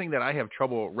 the other thing that I have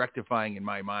trouble rectifying in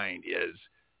my mind is,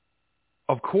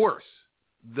 of course,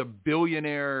 the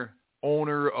billionaire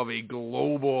owner of a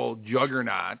global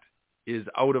juggernaut is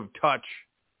out of touch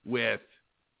with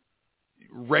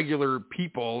regular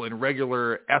people and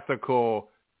regular ethical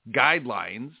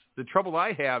guidelines. The trouble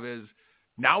I have is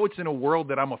now it's in a world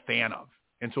that I'm a fan of.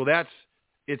 And so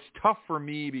it's tough for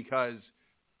me because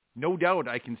no doubt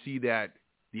I can see that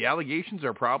the allegations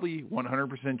are probably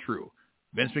 100% true.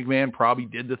 Vince McMahon probably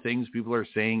did the things people are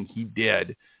saying he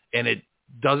did, and it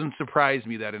doesn't surprise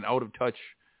me that an out-of-touch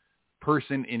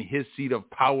person in his seat of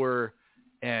power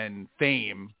and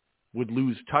fame would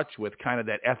lose touch with kind of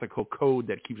that ethical code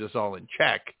that keeps us all in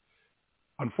check.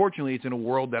 Unfortunately, it's in a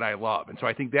world that I love, and so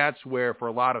I think that's where, for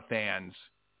a lot of fans,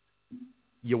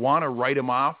 you want to write him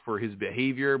off for his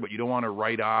behavior, but you don't want to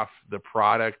write off the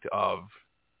product of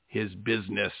his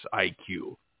business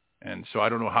IQ. And so I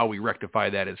don't know how we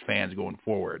rectify that as fans going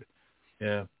forward.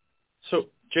 Yeah. So,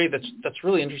 Jay, that's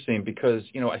really interesting because,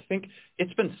 I think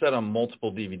it's been said on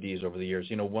multiple DVDs over the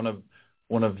years.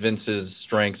 One of Vince's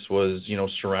strengths was,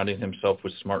 surrounding himself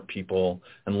with smart people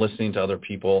and listening to other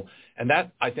people. And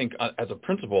that, I think, as a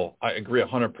principle, I agree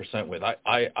 100% with.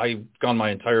 I've gone my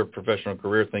entire professional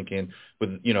career thinking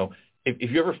with,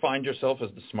 if you ever find yourself as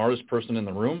the smartest person in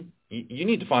the room, you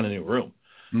need to find a new room.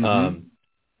 Mm-hmm.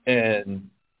 And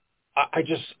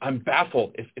I'm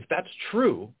baffled if that's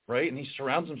true, right? And he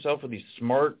surrounds himself with these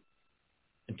smart,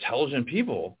 intelligent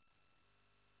people.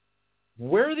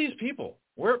 Where are these people?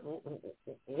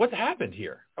 What happened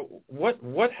here?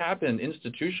 What happened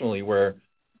institutionally where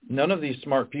none of these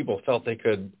smart people felt they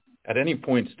could at any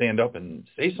point stand up and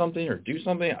say something or do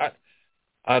something?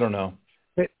 I don't know.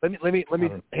 Hey, let me.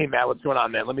 Hey, Matt, what's going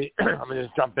on, man? I'm gonna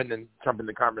just jump in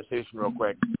the conversation real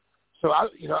quick. So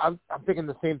I'm thinking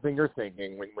the same thing you're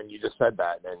thinking when you just said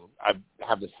that, and I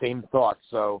have the same thoughts.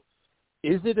 So,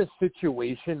 is it a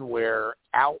situation where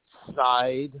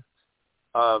outside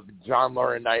of John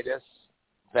Laurinaitis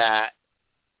that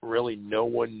really no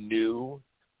one knew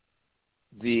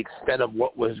the extent of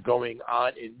what was going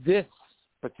on in this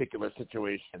particular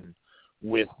situation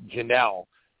with Janelle,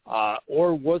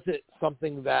 or was it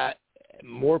something that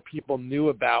more people knew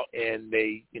about and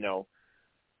they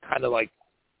kind of like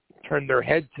turned their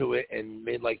head to it and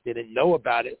made like they didn't know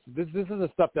about it? So this is the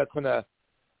stuff that's going to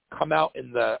come out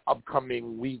in the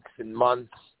upcoming weeks and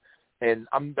months. And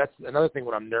that's another thing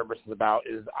what I'm nervous about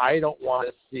is I don't want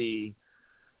to see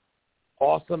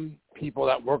awesome people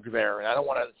that work there. And I don't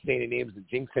want to say any names to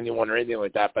jinx anyone or anything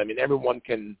like that. But, I mean, everyone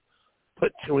can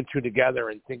put two and two together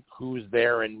and think who's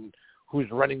there and who's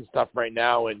running stuff right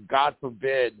now. And God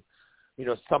forbid,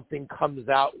 something comes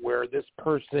out where this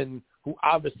person who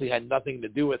obviously had nothing to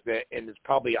do with it and is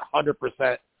probably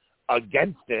 100%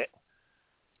 against it,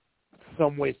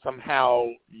 some way, somehow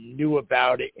knew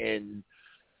about it and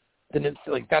didn't,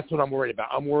 like, that's what I'm worried about.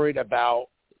 I'm worried about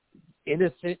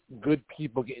innocent, good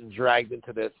people getting dragged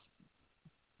into this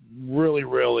really,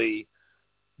 really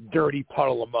dirty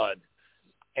puddle of mud.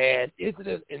 And is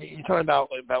it? And you're talking about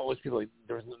all those people. Like,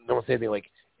 there was no one saying anything.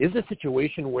 Like, is it a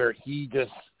situation where he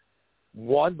just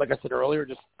like I said earlier,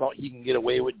 just thought he can get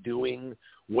away with doing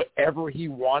whatever he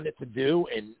wanted to do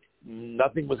and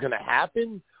nothing was going to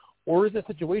happen? Or is it a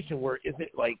situation where is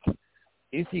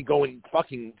he going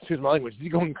fucking, excuse my language, is he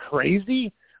going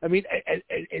crazy? I mean,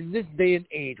 in this day and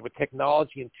age with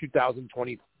technology in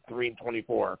 2023 and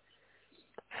 24,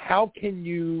 how can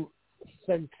you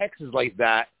send texts like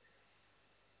that,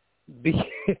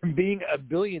 being a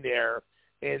billionaire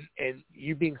and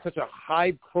you being such a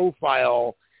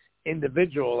high-profile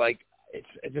individual? Like,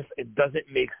 it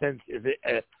doesn't make sense. Is it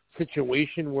a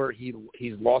situation where he's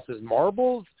lost his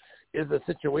marbles? Is it a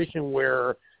situation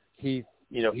where he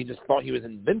just thought he was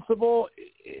invincible?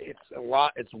 It's a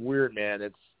lot. It's weird, man.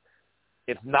 It's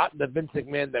not the Vince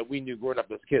McMahon that we knew growing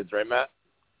up as kids, right, Matt?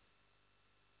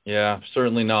 Yeah,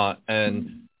 certainly not.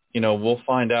 And we'll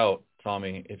find out,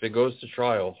 Tommy, if it goes to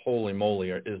trial. Holy moly,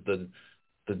 is the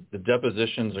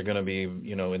depositions are going to be,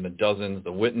 in the dozens,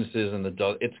 the witnesses in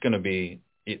the it's going to be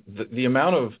the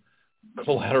amount of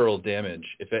collateral damage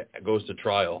if it goes to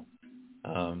trial.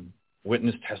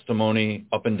 Witness testimony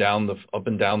up and down the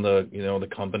the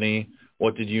company.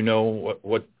 What did you know?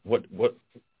 What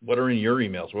are in your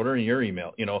emails? What are in your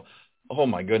email? Oh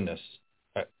my goodness,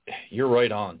 you're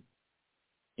right on.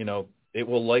 It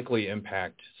will likely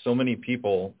impact so many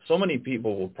people. So many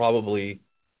people will probably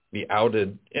be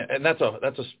outed, and that's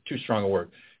too strong a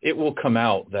word. It will come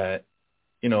out that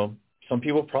some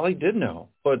people probably did know,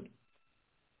 but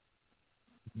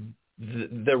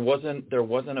there wasn't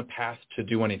a path to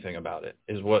do anything about it.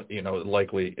 Is what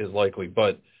likely.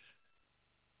 But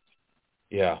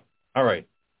yeah, all right.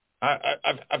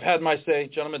 I've had my say,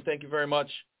 gentlemen. Thank you very much.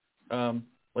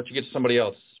 Let you get to somebody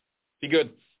else. Be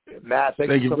good. Matt,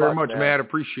 thank you so very much, man. Matt.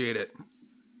 Appreciate it.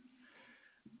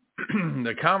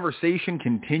 The conversation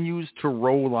continues to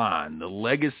roll on. The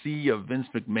legacy of Vince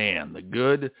McMahon, the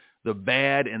good, the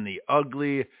bad, and the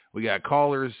ugly. We got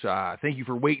callers. Thank you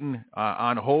for waiting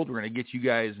on hold. We're going to get you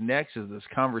guys next as this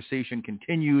conversation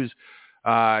continues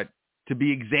to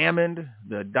be examined.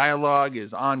 The dialogue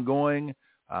is ongoing,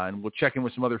 and we'll check in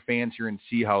with some other fans here and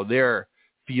see how they're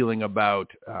feeling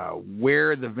about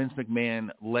where the Vince McMahon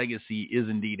legacy is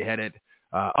indeed headed.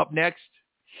 Up next,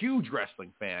 huge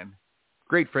wrestling fan,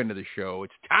 great friend of the show.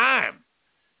 It's time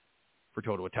for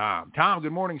Total with Tom. Tom,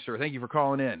 good morning, sir. Thank you for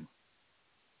calling in.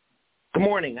 Good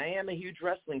morning. I am a huge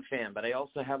wrestling fan, but I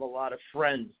also have a lot of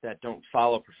friends that don't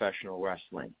follow professional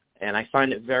wrestling. And I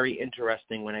find it very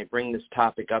interesting when I bring this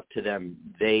topic up to them,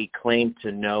 they claim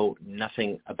to know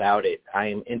nothing about it. I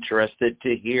am interested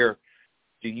to hear,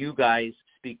 do you guys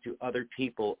speak to other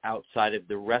people outside of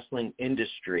the wrestling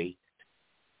industry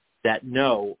that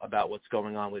know about what's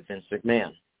going on with Vince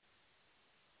McMahon?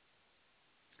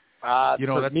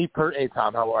 Hey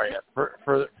Tom, how are you?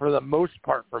 For the most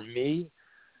part, for me,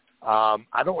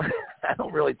 I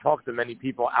don't really talk to many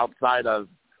people outside of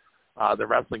the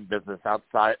wrestling business,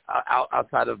 outside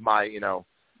of my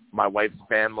my wife's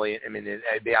family. I mean,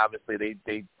 they obviously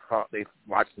they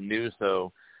watch the news,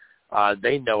 so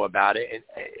they know about it. And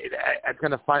I'm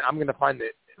gonna find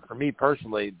that for me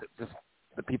personally, just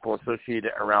the people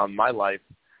associated around my life,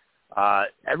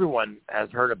 everyone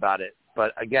has heard about it.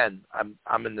 But again,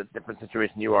 I'm in a different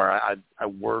situation you are. I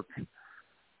work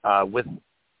with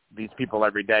these people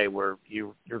every day, where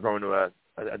you're going to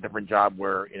a different job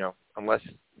where unless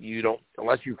you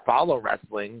follow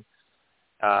wrestling,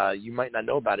 you might not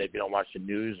know about it if you don't watch the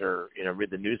news or read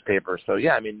the newspaper. So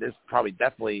yeah, I mean, there's probably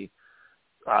definitely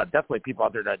people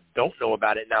out there that don't know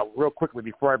about it. Now, real quickly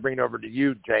before I bring it over to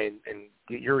you, Jay, and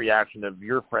get your reaction of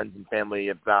your friends and family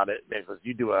about it, because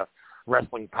you do a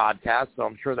wrestling podcast, so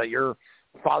I'm sure that your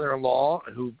father-in-law,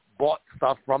 who bought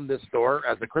stuff from this store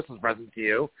as a Christmas present to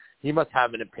you, he must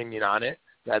have an opinion on it,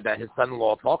 that his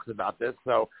son-in-law talks about this.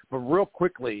 So, but real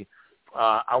quickly,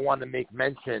 I want to make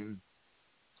mention,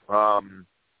 what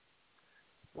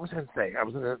was I going to say? I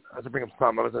was going to bring up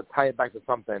something. I was going to tie it back to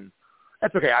something.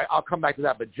 That's okay. I'll come back to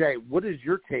that. But Jay, what is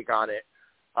your take on it?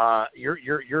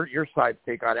 Your side's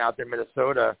take on it out there in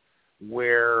Minnesota,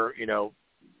 where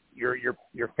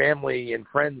your family and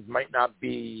friends might not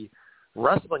be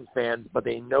wrestling fans, but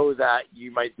they know that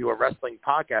you might do a wrestling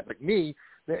podcast. Like me,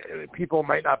 people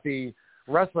might not be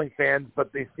wrestling fans,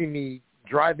 but they see me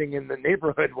driving in the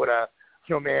neighborhood with a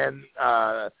showman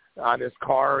on his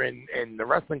car and the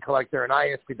wrestling collector and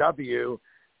ISPW.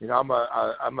 I'm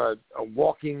a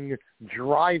walking,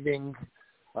 driving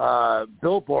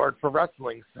billboard for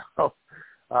wrestling. So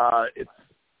it's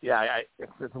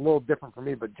a little different for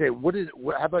me. But Jay,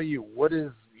 how about you? What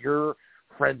is your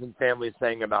friends and family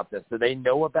saying about this? Do they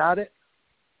know about it?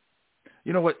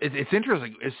 You know what? It's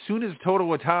interesting. As soon as Total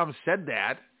with Tom said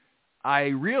that, I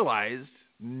realized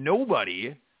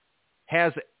nobody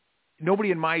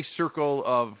in my circle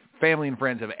of family and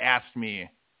friends have asked me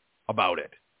about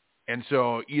it. And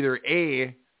so either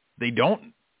A, they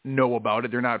don't know about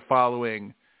it, they're not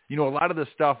following. A lot of the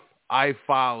stuff I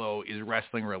follow is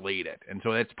wrestling related, and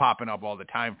so that's popping up all the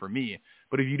time for me.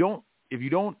 But if you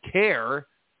don't care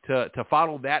to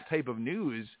follow that type of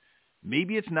news,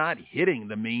 maybe it's not hitting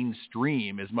the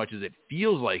mainstream as much as it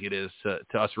feels like it is to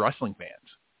us wrestling fans.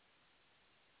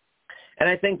 And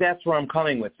I think that's where I'm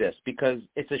coming with this, because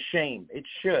it's a shame.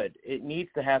 It needs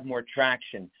to have more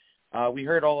traction. We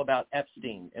heard all about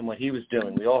Epstein and what he was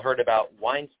doing. We all heard about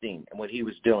Weinstein and what he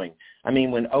was doing. I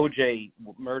mean, when O.J.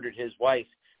 murdered his wife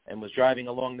and was driving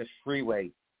along the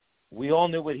freeway We all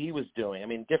knew what he was doing. I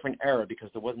mean, different era because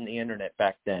there wasn't the internet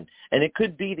back then. And it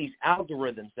could be these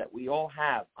algorithms that we all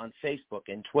have on Facebook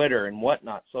and Twitter and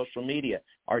whatnot, social media,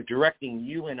 are directing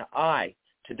you and I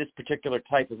to this particular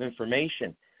type of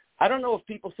information. I don't know if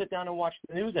people sit down and watch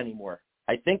the news anymore.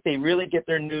 I think they really get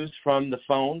their news from the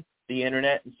phone, the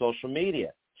internet, and social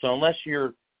media. So unless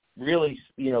you're really,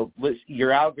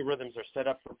 your algorithms are set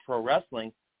up for pro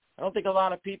wrestling, I don't think a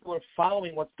lot of people are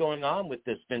following what's going on with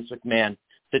this Vince McMahon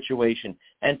situation.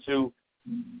 And to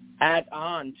add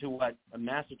on to what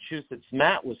Massachusetts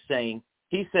Matt was saying,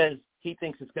 he says he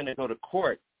thinks it's going to go to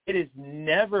court. It is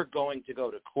never going to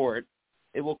go to court.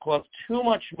 It will cost too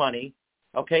much money.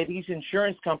 Okay, these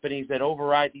insurance companies that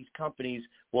override these companies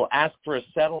will ask for a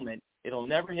settlement. It'll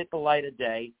never hit the light of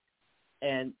day.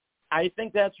 And I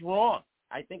think that's wrong.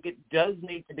 I think it does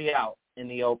need to be out in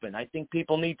the open. I think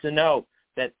people need to know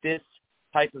that this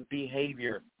type of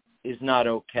behavior is not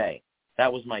okay.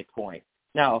 That was my point.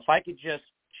 Now, if I could just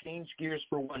change gears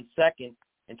for 1 second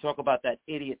and talk about that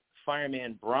idiot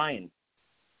fireman Brian.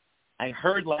 I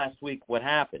heard last week what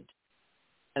happened,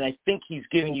 and I think he's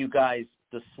giving you guys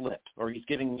the slip, or he's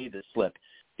giving me the slip,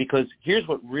 because here's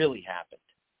what really happened.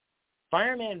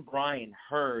 Fireman Brian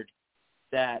heard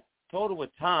that Total with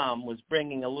Tom was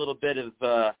bringing a little bit of,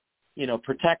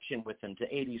 protection with him to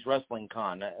 80s Wrestling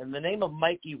Con, and the name of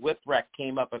Mikey Whipwreck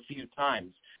came up a few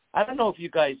times. I don't know if you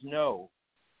guys know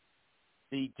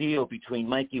the deal between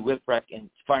Mikey Whipwreck and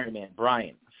Fireman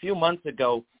Brian. A few months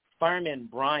ago, Fireman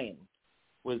Brian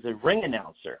was a ring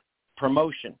announcer,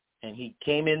 promotion, and he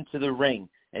came into the ring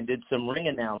and did some ring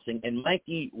announcing, and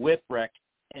Mikey Whipwreck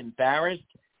embarrassed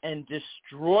and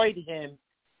destroyed him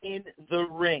in the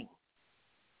ring.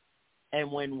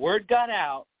 And when word got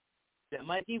out that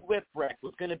Mikey Whipwreck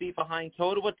was going to be behind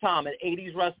Total with Tom at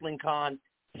 80s Wrestling Con,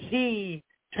 he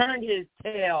turned his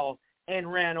tail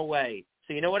and ran away.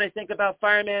 So you know what I think about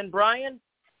Fireman Brian?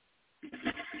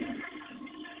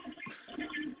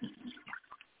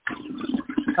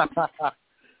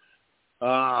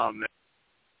 Oh, man.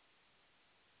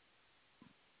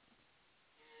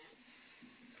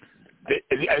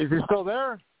 Is he still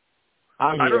there?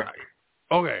 I'm here.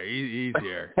 Okay, he's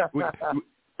here.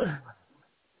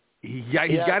 He's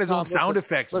got his own sound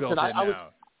effects built in now.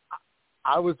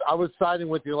 I was siding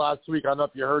with you last week. I don't know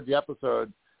if you heard the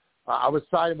episode. I was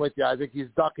siding with you. I think he's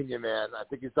ducking you, man. I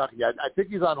think he's ducking you. I think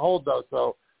he's on hold, though,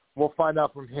 so we'll find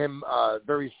out from him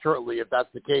very shortly if that's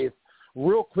the case.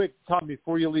 Real quick, Tom,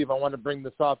 before you leave, I want to bring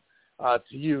this up to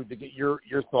you to get your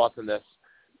thoughts on this.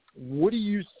 What do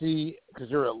you see, because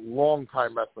you're a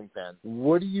long-time wrestling fan,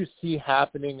 what do you see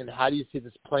happening and how do you see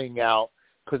this playing out?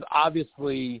 Because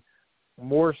obviously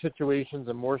more situations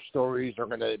and more stories are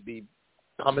going to be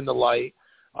coming to light.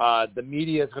 The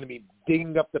media is going to be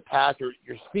digging up the past.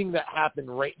 You're seeing that happen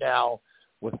right now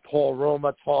with Paul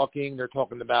Roma talking. They're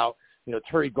talking about,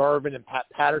 Terry Garvin and Pat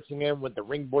Patterson in with the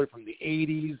ring boy from the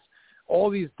 80s. All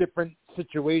these different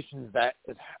situations that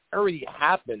has already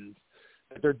happened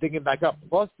that they're digging back up,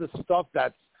 plus the stuff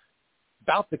that's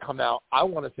about to come out. I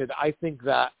want to say that I think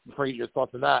that, before you get your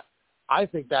thoughts on that, I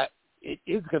think that it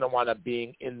is going to wind up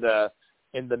being in the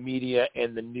media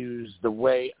and the news the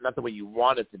way, not the way you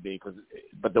want it to be,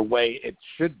 but the way it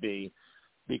should be,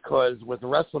 because with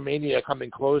WrestleMania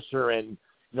coming closer and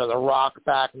The Rock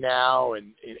back now,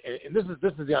 and this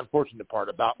is the unfortunate part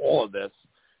about all of this,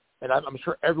 and I'm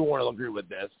sure everyone will agree with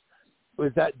this,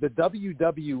 is that the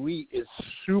WWE is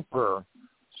super,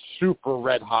 super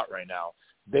red hot right now.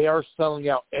 They are selling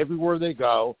out everywhere they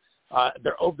go.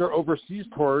 Their overseas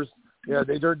tours,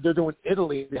 they're doing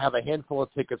Italy. They have a handful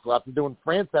of tickets left. They're doing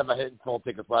France. They have a handful of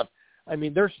tickets left. I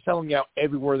mean, they're selling out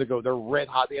everywhere they go. They're red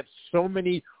hot. They have so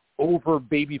many over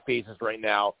baby faces right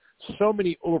now, so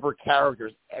many over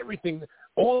characters. Everything,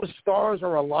 all the stars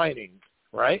are aligning,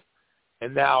 right?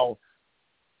 And now,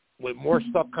 with more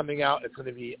stuff coming out, it's going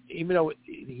to be, even though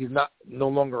he's no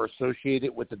longer associated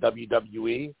with the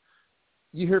WWE,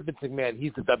 you hear Vince McMahon,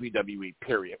 he's the WWE,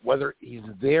 period. Whether he's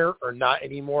there or not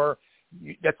anymore,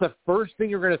 that's the first thing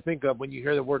you're going to think of when you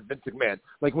hear the word Vince McMahon.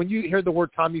 Like when you hear the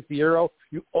word Tommy Fierro,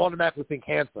 you automatically think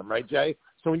handsome, right, Jay?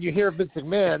 So when you hear Vince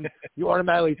McMahon, you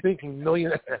automatically thinking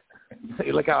millionaire.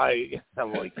 Like I'm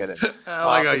only kidding. I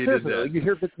like how you did that.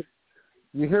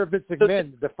 You hear Vince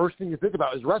McMahon, the first thing you think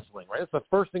about is wrestling, right? That's the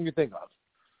first thing you think of.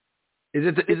 Is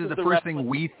it the first thing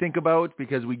we think about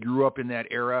because we grew up in that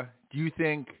era? Do you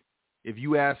think if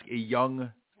you ask a young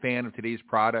fan of today's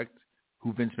product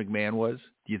who Vince McMahon was,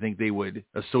 do you think they would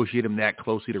associate him that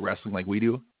closely to wrestling like we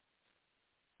do?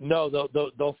 No,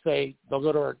 they'll say, they'll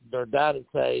go to their dad and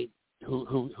say,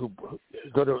 who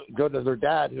go to their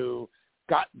dad who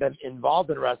got them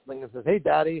involved in wrestling and says, hey,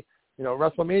 Daddy,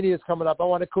 WrestleMania is coming up. I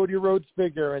want a Cody Rhodes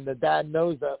figure, and the dad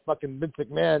knows that fucking Vince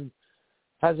McMahon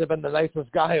hasn't been the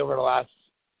nicest guy over the last,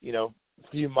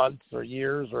 few months or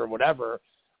years or whatever.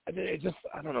 I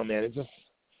don't know, man.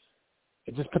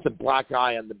 It just puts a black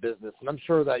eye on the business, and I'm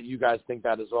sure that you guys think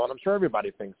that as well, and I'm sure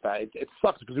everybody thinks that. It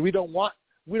sucks because we don't want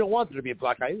there to be a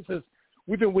black eye.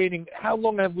 We've been waiting. How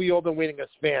long have we all been waiting as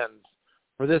fans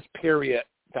for this period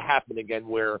to happen again?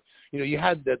 Where you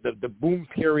had the boom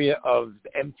period of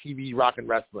MTV Rock and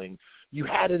Wrestling. You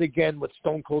had it again with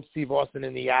Stone Cold Steve Austin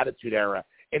in the Attitude Era,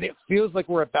 and it feels like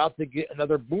we're about to get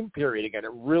another boom period again.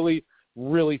 It really,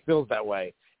 really feels that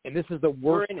way, and this is the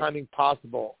worst timing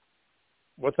possible.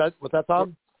 What's that,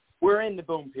 Tom? We're in the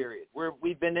boom period.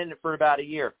 We've been in it for about a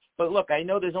year. But look, I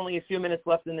know there's only a few minutes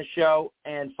left in the show,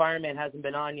 and Fireman hasn't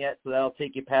been on yet, so that'll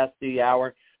take you past the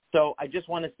hour. So I just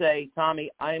want to say,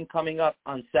 Tommy, I am coming up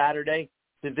on Saturday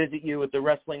to visit you at the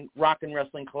Rock and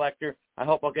Wrestling Collector. I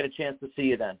hope I'll get a chance to see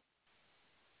you then.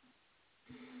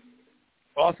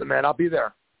 Awesome, man. I'll be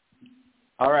there.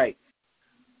 All right.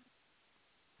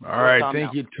 All right.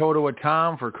 Thank you, Toto and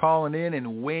Tom, for calling in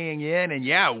and weighing in. And,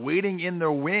 yeah, waiting in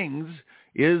the wings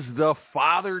is the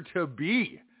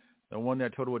father-to-be, the one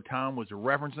that Toto and Tom was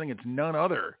referencing. It's none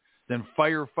other than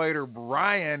firefighter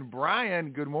Brian.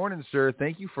 Brian, good morning, sir.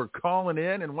 Thank you for calling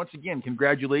in. And once again,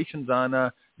 congratulations on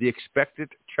the expected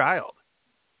child.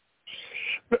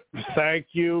 Thank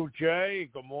you, Jay.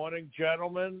 Good morning,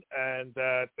 gentlemen. And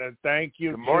thank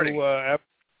you Good morning.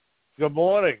 Good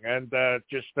morning. And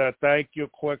just thank you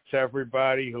quick to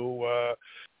everybody who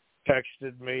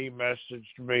texted me,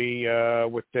 messaged me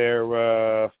with their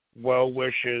well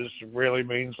wishes. Really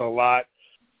means a lot.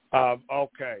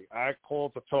 Okay, I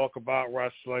called to talk about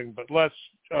wrestling, but let's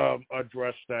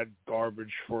address that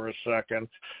garbage for a second.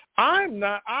 I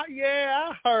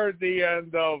heard the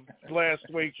end of last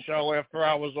week's show after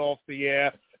I was off the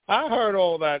air. I heard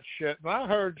all that shit, and I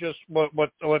heard just what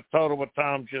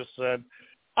Tom just said.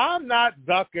 I'm not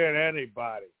ducking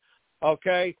anybody,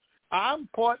 okay? I'm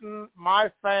putting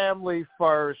my family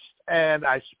first, and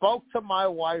I spoke to my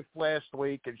wife last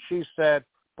week, and she said,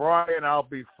 Brian, I'll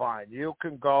be fine. You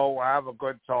can go have a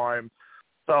good time.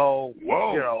 So,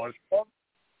 Whoa.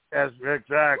 as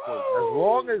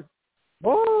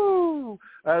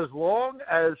long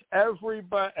as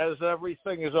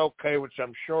everything is okay, which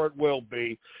I'm sure it will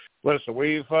be. Listen,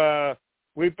 we've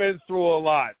been through a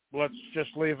lot. Let's just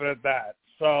leave it at that.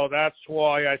 So that's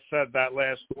why I said that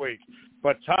last week.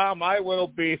 But, Tom, I will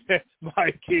be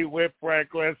Mikey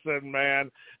Whipwreck. Listen, man,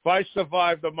 if I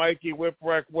survive the Mikey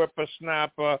Whipwreck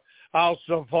whippersnapper, I'll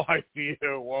survive you,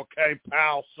 okay,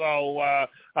 pal? So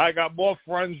I got more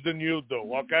friends than you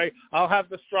do, okay? I'll have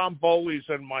the Strombolis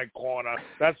in my corner.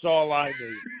 That's all I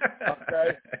need,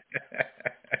 okay?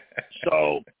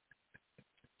 So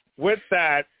with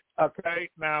that,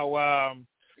 okay, now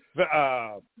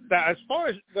as far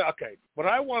as what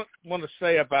I want to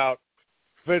say about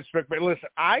Vince McMahon. Listen,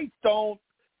 I don't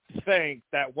think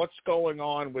that what's going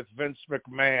on with Vince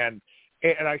McMahon,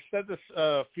 and I said this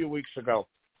a few weeks ago,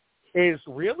 is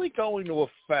really going to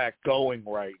affect going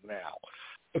right now,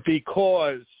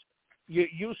 because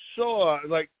you saw,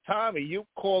 like, Tommy, you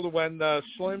called when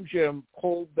Slim Jim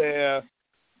pulled their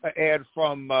ad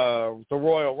from the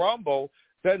Royal Rumble,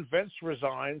 then Vince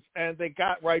resigns, and they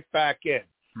got right back in.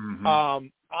 Mm-hmm.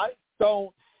 I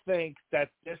don't think that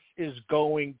this is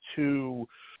going to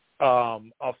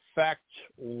affect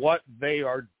what they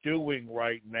are doing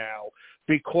right now,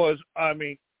 because, I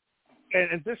mean,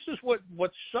 and this is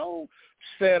what's so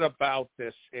sad about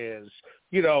this is,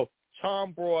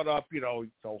 Tom brought up,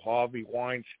 Harvey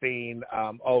Weinstein,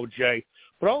 OJ,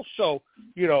 but also,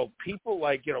 people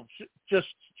like, just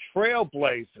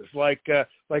trailblazers like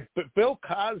Bill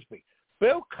Cosby.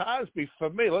 Bill Cosby,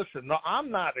 for me, listen, no, I'm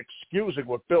not excusing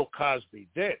what Bill Cosby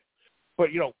did,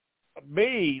 but,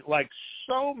 me, like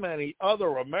so many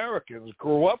other Americans,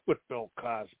 grew up with Bill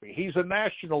Cosby. He's a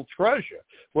national treasure,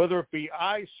 whether it be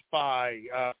I Spy,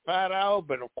 Fat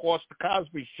Albert, of course, The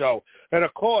Cosby Show, and,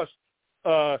 of course,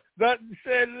 Nothing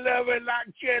Said Loving Like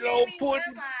Jello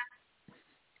Pudding.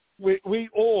 We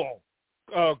all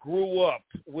grew up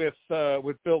with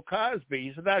Bill Cosby.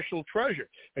 He's a national treasure.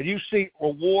 And you see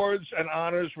awards and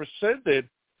honors rescinded,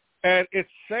 and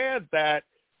it's sad that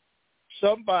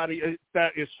somebody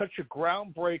that is such a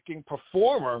groundbreaking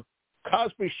performer,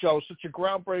 Cosby Show, such a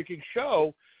groundbreaking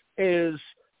show, is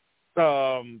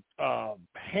dampered,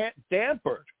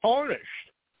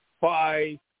 tarnished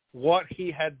by what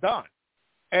he had done.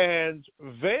 And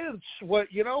Vince,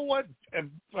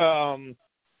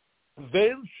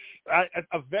 Vince,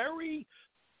 a very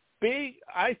big,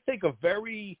 I think a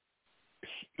very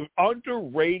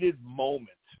underrated moment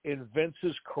in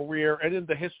Vince's career and in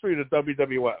the history of the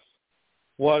WWF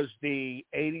was the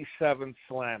 87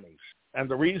 Slammies. And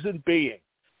the reason being,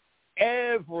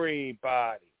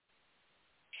 everybody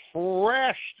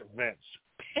trashed Vince,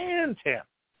 panned him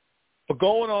for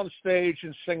going on stage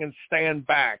and singing Stand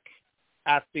Back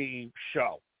at the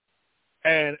show.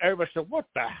 And everybody said, what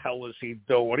the hell is he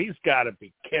doing? He's got to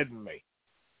be kidding me.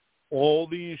 All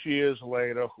these years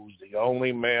later, who's the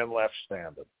only man left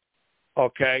standing?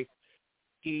 Okay?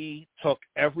 He took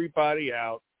everybody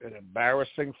out in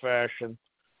embarrassing fashion.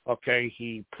 Okay?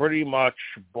 He pretty much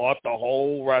bought the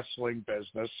whole wrestling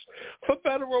business, for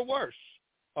better or worse.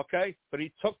 Okay? But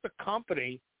he took the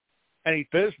company and his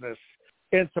business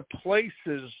into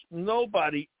places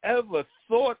nobody ever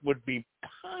thought would be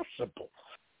possible.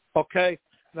 Okay?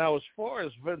 Now, as far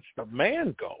as Vince the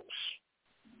Man goes,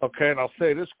 okay, and I'll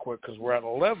say this quick because we're at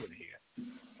 11 here,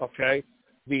 okay,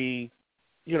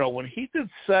 when he did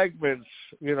segments,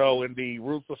 in the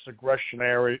Ruthless Aggression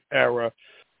era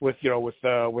with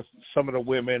some of the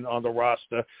women on the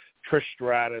roster, Trish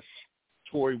Stratus,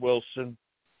 Tori Wilson,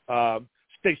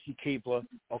 Stacy Keibler,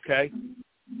 okay,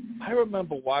 I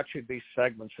remember watching these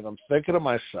segments and I'm thinking to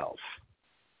myself,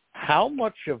 how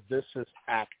much of this is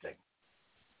acting?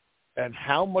 And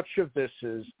how much of this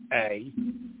is, A,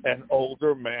 an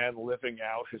older man living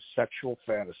out his sexual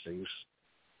fantasies,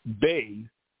 B,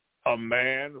 a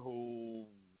man who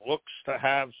looks to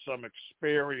have some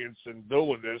experience in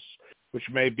doing this, which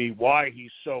may be why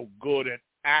he's so good at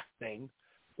acting,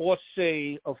 or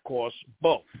C, of course,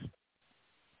 both.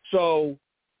 So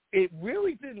it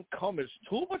really didn't come as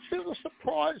too much of a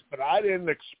surprise, but I didn't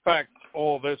expect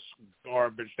all this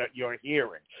garbage that you're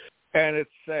hearing. And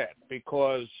it's sad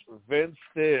because Vince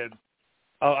did.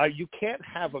 You can't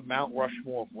have a Mount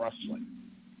Rushmore of wrestling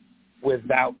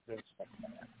without Vince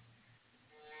McMahon.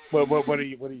 What do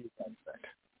you guys think?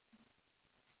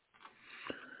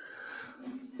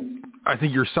 I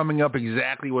think you're summing up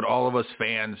exactly what all of us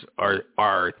fans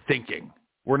are thinking.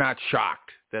 We're not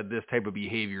shocked that this type of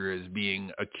behavior is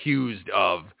being accused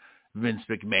of Vince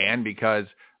McMahon because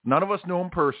none of us know him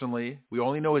personally. We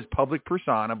only know his public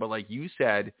persona, but like you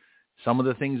said, some of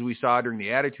the things we saw during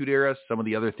the Attitude Era, some of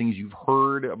the other things you've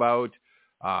heard about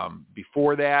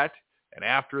before that and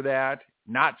after that,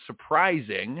 not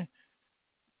surprising.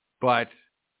 But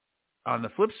on the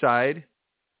flip side,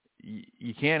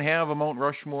 you can't have a Mount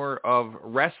Rushmore of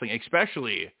wrestling,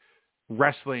 especially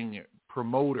wrestling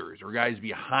promoters or guys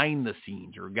behind the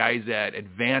scenes or guys that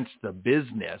advance the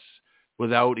business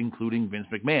without including Vince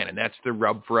McMahon. And that's the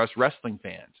rub for us wrestling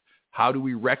fans. How do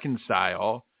we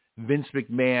reconcile Vince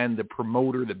McMahon, the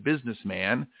promoter, the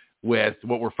businessman, with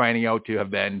what we're finding out to have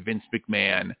been Vince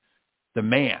McMahon, the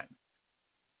man?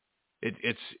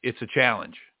 It's a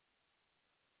challenge.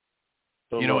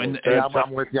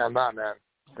 I'm with you on that, man.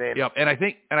 Same. Yep, and I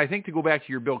think to go back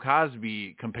to your Bill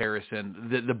Cosby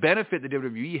comparison, the benefit the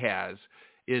WWE has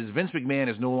is Vince McMahon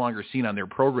is no longer seen on their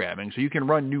programming, so you can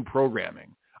run new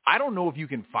programming. I don't know if you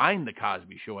can find the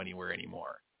Cosby Show anywhere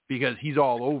anymore because he's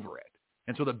all over it.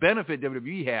 And so the benefit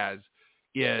WWE has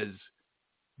is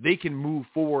they can move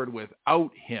forward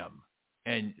without him,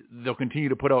 and they'll continue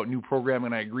to put out new programming.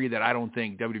 And I agree that I don't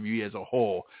think WWE as a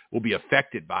whole will be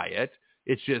affected by it.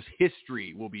 It's just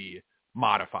history will be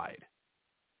modified.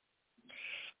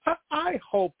 I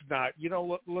hope not.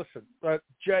 Listen,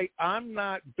 Jay, I'm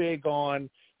not big on,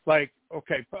 a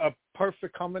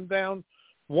perfect coming down.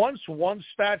 Once one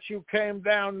statue came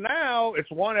down, now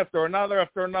it's one after another,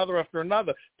 after another, after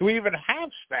another. Do we even have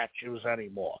statues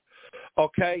anymore?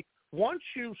 Okay? Once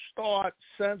you start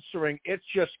censoring, it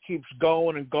just keeps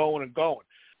going and going and going.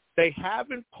 They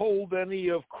haven't pulled any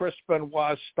of Chris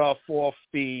Benoit's stuff off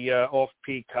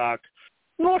Peacock,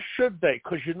 nor should they,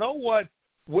 because you know what?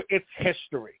 It's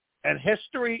history, and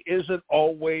history isn't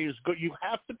always good. You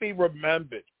have to be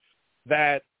remembered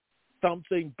that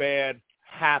something bad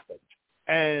happened.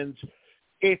 And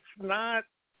it's not,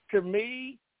 to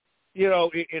me,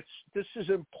 this is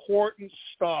important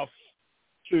stuff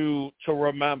to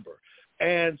remember.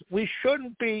 And we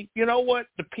shouldn't be, the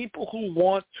people who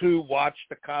want to watch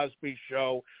The Cosby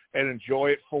Show and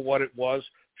enjoy it for what it was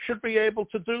should be able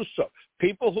to do so.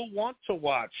 People who want to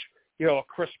watch, a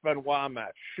Chris Benoit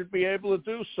match should be able to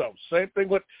do so. Same thing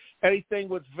with anything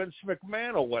with Vince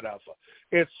McMahon or whatever.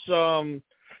 It's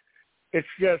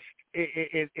just,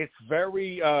 it's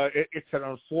very, it's an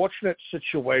unfortunate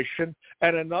situation.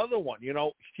 And another one,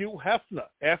 Hugh Hefner,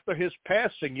 after his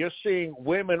passing, you're seeing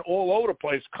women all over the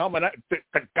place coming out. The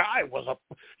guy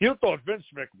you thought Vince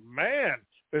McMahon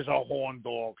is a horn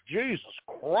dog. Jesus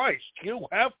Christ, Hugh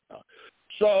Hefner.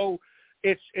 So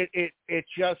it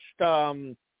just,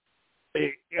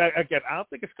 again, I don't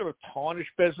think it's going to tarnish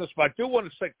business, but I do want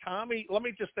to say, Tommy, let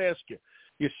me just ask you.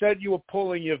 You said you were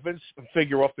pulling your Vince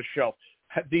figure off the shelf.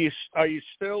 Are you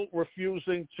still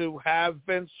refusing to have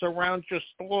Vince around your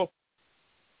store?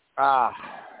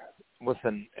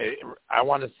 Listen, I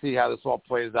want to see how this all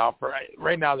plays out.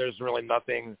 Right now, there's really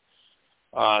nothing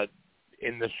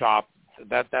in the shop.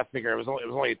 That figure, it was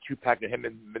only a 2-pack of him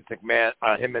and Vince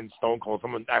McMahon, him and Stone Cold.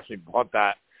 Someone actually bought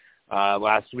that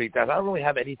last week. I don't really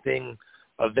have anything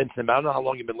of Vince. I don't know how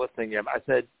long you've been listening. I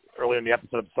said earlier in the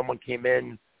episode, if someone came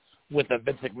in with a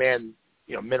Vince McMahon,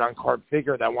 mint on card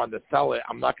figure that wanted to sell it,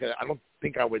 I don't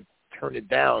think I would turn it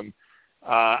down.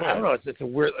 I don't know. It's a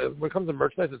weird. When it comes to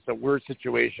merchandise, it's a weird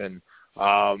situation.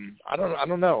 I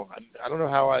don't know. I don't know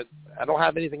how I don't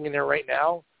have anything in there right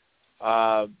now.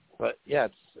 But yeah,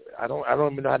 I don't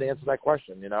even know how to answer that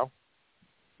question.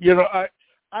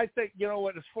 I think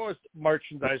what, as far as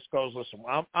merchandise goes, listen,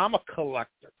 I'm a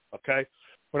collector. Okay,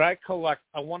 when I collect,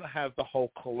 I want to have the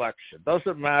whole collection.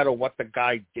 Doesn't matter what the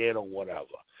guy did or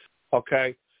whatever.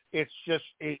 Okay. It's just,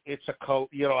 it's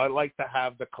I like to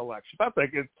have the collection. I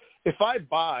think if I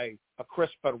buy a Chris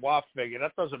Benoit figure,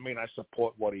 that doesn't mean I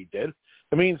support what he did.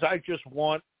 It means I just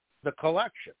want the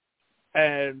collection.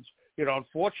 And,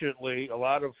 unfortunately, a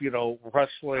lot of,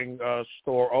 wrestling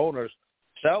store owners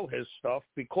sell his stuff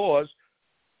because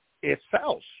it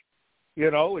sells.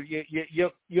 You're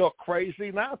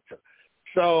crazy not to.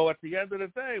 So at the end of the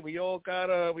day, we all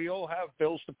have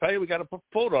bills to pay. We got to put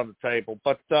food on the table.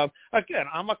 But again,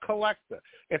 I'm a collector.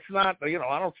 It's not, I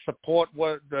don't support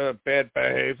the bad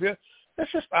behavior.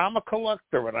 It's just I'm a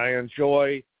collector and I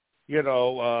enjoy,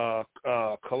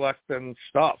 collecting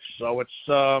stuff. So it's,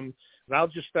 and I'll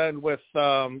just end with,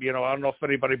 I don't know if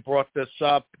anybody brought this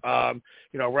up.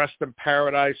 Rest in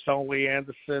paradise, Ole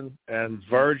Anderson and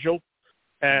Virgil,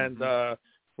 and.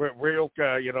 Real,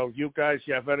 you guys,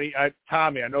 you have any?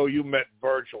 Tommy, I know you met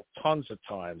Virgil tons of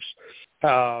times.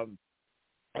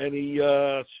 Any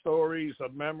stories or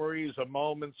memories or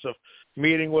moments of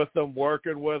meeting with them,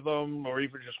 working with them, or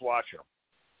even just watching them?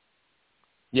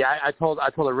 Yeah, I told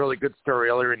a really good story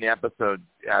earlier in the episode.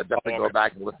 Definitely go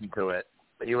back and listen to it.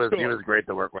 He was great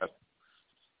to work with.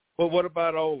 Well, what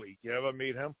about Ole? You ever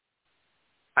meet him?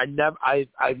 I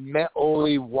met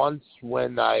Ole once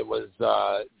when I was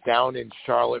down in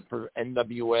Charlotte for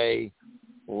NWA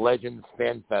Legends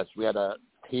Fan Fest. We had a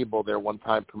table there one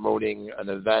time promoting an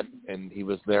event, and he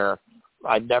was there.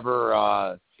 I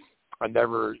never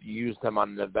used him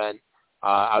on an event.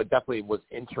 I definitely was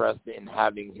interested in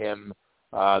having him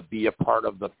be a part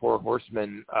of the Four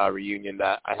Horsemen reunion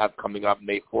that I have coming up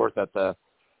May 4th at the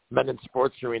Menon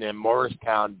Sports Arena in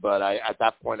Morristown, but at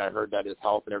that point I heard that his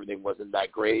health and everything wasn't that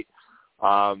great.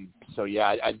 So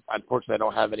yeah, I unfortunately I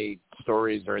don't have any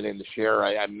stories or anything to share.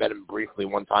 I met him briefly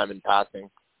one time in passing.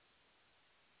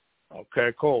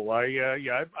 Okay, cool. I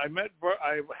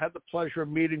had the pleasure of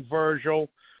meeting Virgil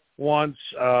once.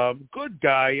 Good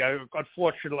guy.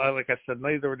 Unfortunately, like I said,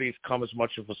 neither of these come as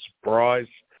much of a surprise.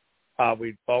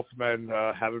 We both men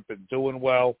haven't been doing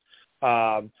well.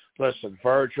 Listen,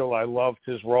 Virgil, I loved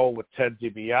his role with Ted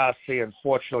DiBiase.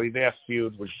 Unfortunately, their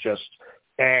feud was just,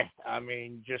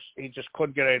 he just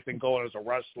couldn't get anything going as a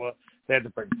wrestler. They had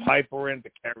to bring Piper in to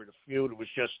carry the feud. It was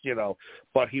just,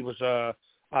 but he was,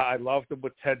 I loved him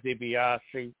with Ted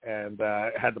DiBiase, and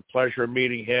had the pleasure of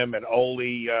meeting him and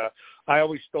Ole. I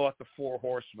always thought the Four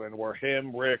Horsemen were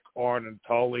him, Rick, Arn, and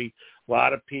Tully. A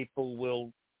lot of people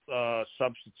will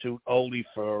substitute Ole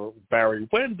for Barry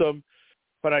Windham.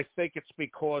 But I think it's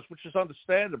because, which is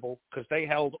understandable, because they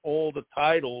held all the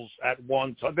titles at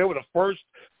one time. They were the first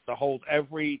to hold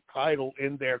every title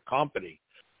in their company,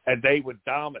 and they were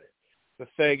dominant. The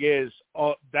thing is,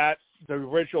 that the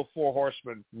original Four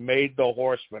Horsemen made the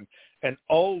Horsemen, and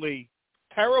Ole,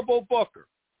 terrible booker.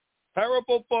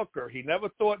 He never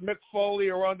thought Mick Foley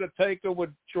or Undertaker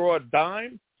would draw a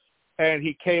dime, and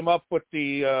he came up with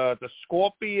the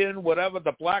Scorpion, whatever,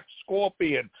 the Black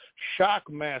Scorpion,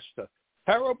 Shockmaster.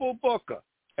 Terrible booker,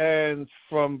 and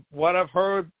from what I've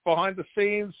heard behind the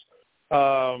scenes,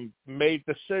 made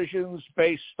decisions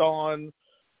based on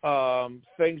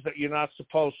things that you're not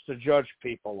supposed to judge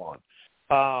people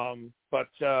on. But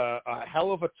a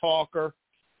hell of a talker,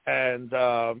 and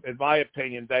in my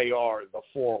opinion, they are the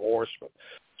Four Horsemen.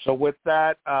 So with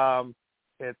that,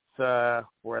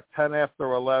 we're at 10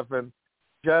 after 11.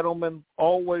 Gentlemen,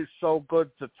 always so good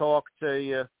to talk to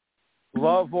you.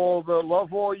 Love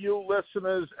all you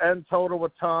listeners and Total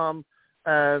with Tom,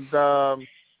 and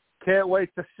can't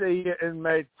wait to see you in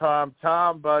May, Tom.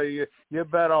 Tom, you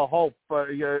better hope.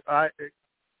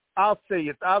 I'll see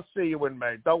you. I'll see you in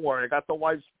May. Don't worry. I got the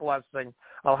wife's blessing.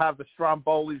 I'll have the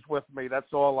Strombolis with me.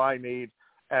 That's all I need.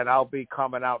 And I'll be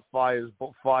coming out fire.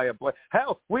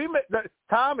 Hell,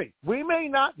 Tommy, we may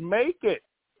not make it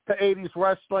to 80s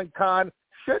Wrestling Con.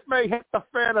 Shit may hit the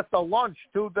fan at the lunch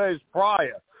 2 days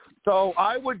prior. So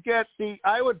I would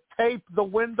tape the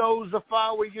windows if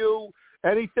I were you.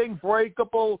 Anything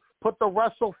breakable, put the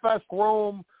WrestleFest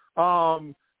room.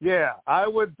 Yeah, I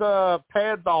would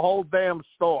pad the whole damn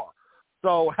store.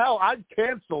 So, hell, I'd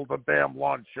cancel the damn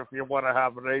lunch if you want to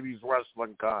have an 80s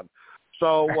Wrestling Con.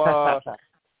 So, well,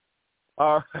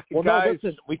 guys, no,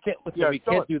 listen, we can't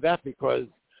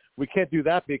do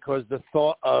that because the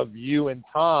thought of you and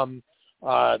Tom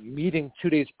meeting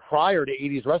 2 days prior to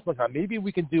 80s Wrestling Con, maybe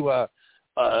we can do a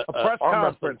press arm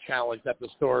conference wrestling challenge at the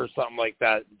store or something like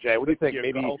that. Jay, what do you think?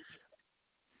 Maybe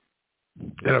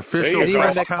an official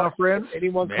press conference.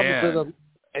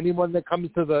 Anyone that comes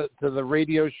to the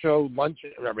radio show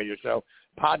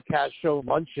podcast show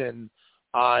luncheon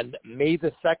on May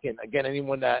the 2nd. Again,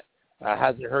 anyone that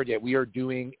hasn't heard yet, we are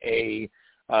doing a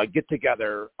get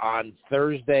together on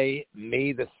Thursday,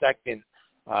 May the 2nd.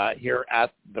 Here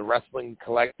at the Wrestling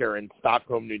Collector in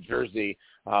Stockholm, New Jersey.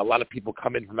 A lot of people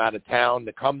come in from out of town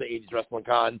to come to 80s Wrestling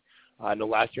Con. I know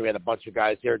last year we had a bunch of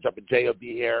guys here. Jumpin' Jay will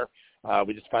be here.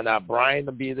 We just found out Brian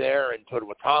will be there, and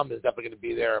Toto Tom is definitely going to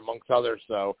be there, amongst others.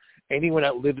 So anyone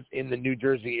that lives in the New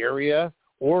Jersey area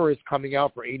or is coming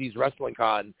out for 80s Wrestling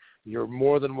Con, you're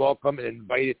more than welcome and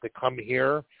invited to come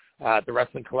here at the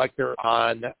Wrestling Collector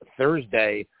on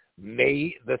Thursday,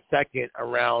 May the 2nd,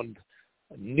 around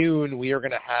noon. We are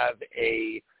going to have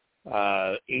a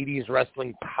 80s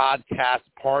wrestling podcast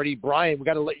party. Brian, we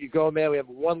got to let you go, man. We have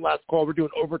one last call. We're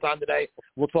doing overtime today.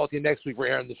 We'll talk to you next week. We're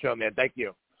here on the show, man. Thank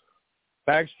you.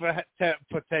 Thanks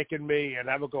for taking me, and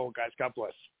have a go, guys. God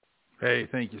bless. Hey,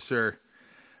 thank you, sir.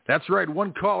 That's right.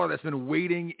 One caller that's been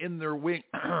waiting in their wing.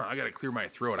 I got to clear my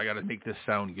throat. I got to make this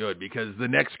sound good because the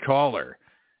next caller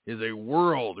is a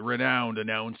world-renowned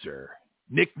announcer,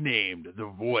 nicknamed The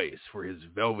Voice for his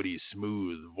velvety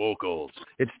smooth vocals.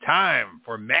 It's time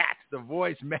for Matt, The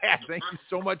Voice. Matt, thank you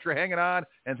so much for hanging on,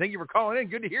 and thank you for calling in.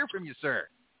 Good to hear from you, sir.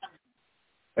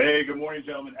 Hey, good morning,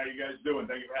 gentlemen. How you guys doing?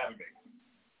 Thank you for having me.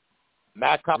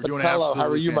 Matt Capitello, how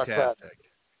are you, my friend?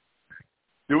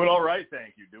 Doing all right,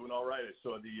 thank you. Doing all right. I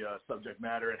saw the subject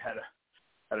matter and had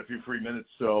a few free minutes,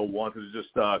 so wanted to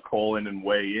just call in and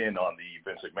weigh in on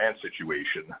the Vince McMahon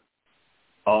situation.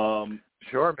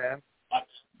 Sure, man.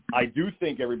 I do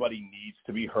think everybody needs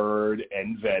to be heard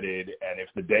and vetted, and if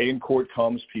the day in court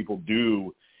comes, people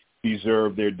do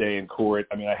deserve their day in court.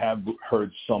 I mean, I have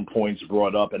heard some points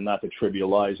brought up, and not to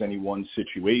trivialize any one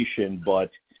situation, but,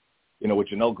 you know, what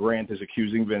Janelle Grant is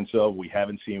accusing Vince of, we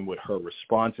haven't seen what her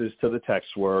responses to the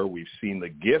texts were. We've seen the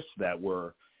gifts that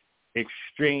were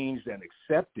exchanged and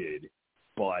accepted,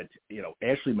 but, you know,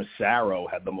 Ashley Massaro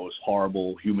had the most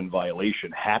horrible human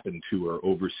violation happen to her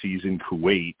overseas in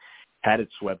Kuwait, had it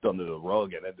swept under the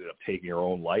rug, and ended up taking her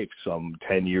own life some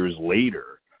 10 years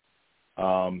later.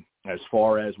 As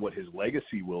far as what his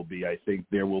legacy will be, I think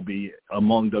there will be,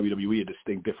 among WWE, a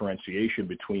distinct differentiation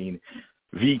between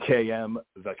VKM,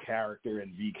 the character,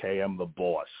 and VKM, the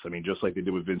boss. I mean, just like they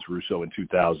did with Vince Russo in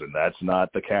 2000. That's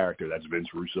not the character. That's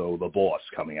Vince Russo, the boss,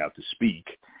 coming out to speak.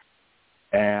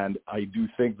 And I do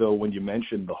think, though, when you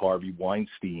mentioned the Harvey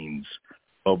Weinsteins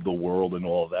of the world and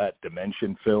all that,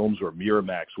 Dimension Films or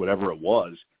Miramax, whatever it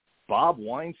was, Bob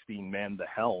Weinstein manned the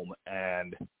helm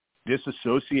and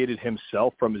disassociated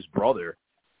himself from his brother.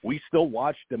 We still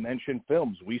watch Dimension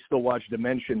Films. We still watch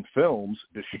Dimension Films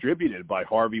distributed by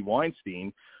Harvey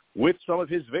Weinstein with some of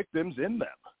his victims in them.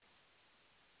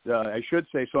 I should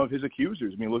say some of his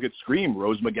accusers. I mean, look at Scream,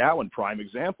 Rose McGowan, prime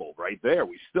example, right there.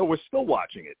 We're still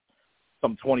watching it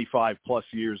some 25 plus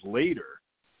years later.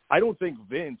 I don't think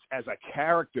Vince as a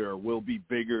character will be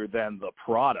bigger than the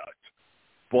product,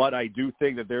 but I do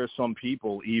think that there are some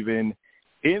people even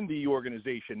in the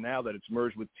organization now that it's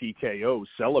merged with TKO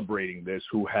celebrating this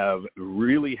who have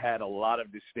really had a lot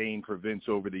of disdain for Vince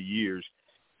over the years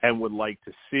and would like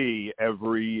to see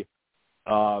every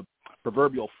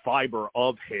proverbial fiber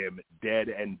of him dead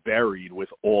and buried with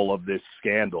all of this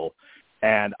scandal.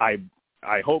 And I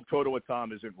hope Toto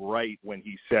Tom isn't right when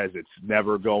he says it's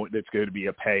going to be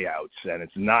a payout and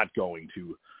it's not going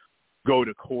to go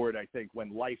to court. I think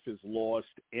when life is lost,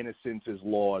 innocence is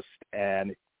lost,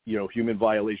 and, you know, human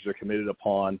violations are committed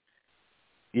upon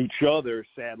each other,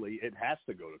 sadly, it has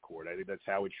to go to court. I think that's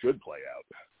how it should play out.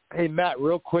 Hey, Matt,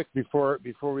 real quick before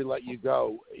we let you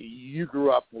go, you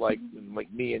grew up like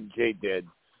me and Jay did,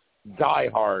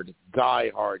 diehard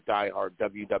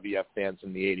WWF fans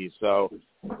in the 80s. So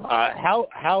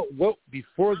What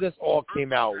before this all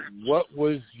came out? What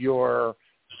was your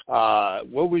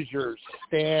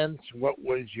stance? What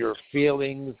was your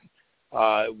feelings?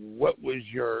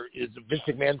 Is Vince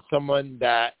McMahon someone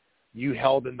that you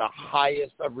held in the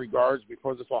highest of regards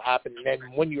before this all happened? And then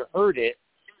when you heard it,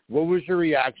 what was your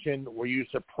reaction? Were you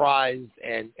surprised,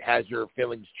 and has your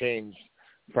feelings changed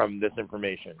from this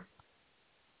information?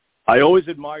 I always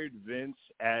admired Vince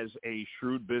as a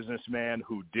shrewd businessman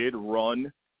who did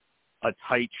run a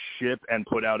tight ship and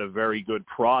put out a very good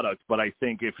product. But I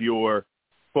think if you're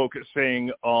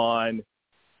focusing on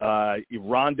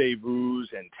rendezvous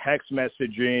and text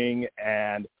messaging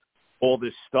and all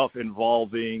this stuff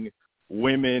involving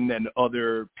women and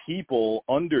other people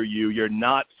under you, you're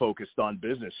not focused on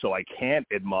business. So I can't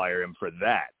admire him for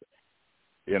that.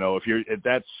 You know, if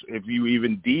you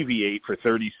even deviate for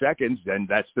 30 seconds, then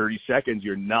that's 30 seconds.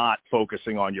 You're not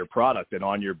focusing on your product and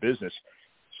on your business.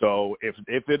 So if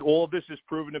all of this is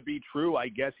proven to be true, I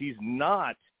guess he's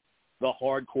not the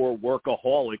hardcore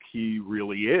workaholic he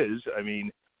really is. I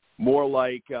mean, more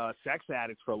like sex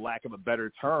addicts, for lack of a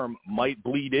better term, might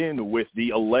bleed in with the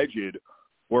alleged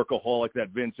workaholic that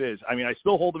Vince is. I mean, I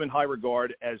still hold him in high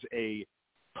regard as a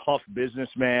tough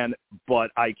businessman,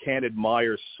 but I can't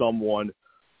admire someone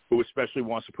who especially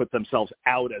wants to put themselves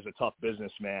out as a tough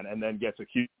businessman and then gets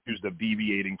accused of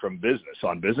deviating from business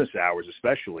on business hours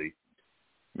especially.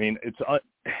 I mean,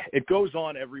 it goes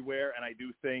on everywhere, and I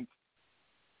do think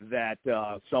that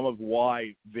some of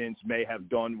why Vince may have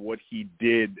done what he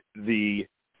did, the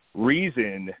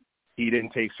reason he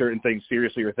didn't take certain things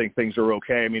seriously or think things are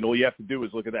okay. I mean, all you have to do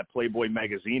is look at that Playboy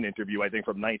magazine interview, I think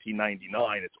from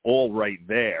 1999. It's all right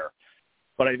there.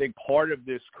 But I think part of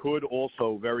this could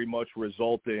also very much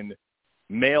result in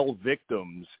male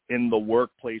victims in the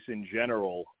workplace in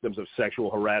general in terms of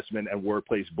sexual harassment and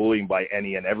workplace bullying by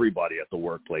any and everybody at the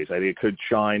workplace. I think it could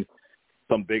shine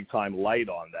some big-time light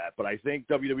on that. But I think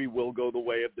WWE will go the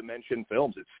way of Dimension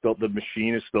Films. It's still, the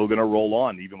machine is still going to roll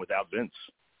on, even without Vince.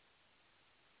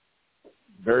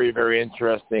 Very, very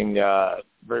interesting.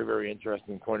 Very, very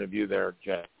interesting point of view there,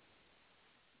 Jay.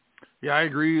 Yeah, I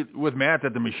agree with Matt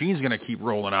that the machine's going to keep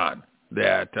rolling on.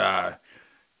 That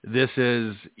this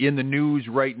is in the news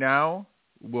right now.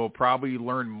 We'll probably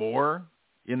learn more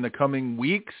in the coming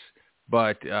weeks.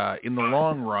 But in the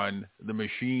long run, the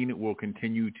machine will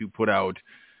continue to put out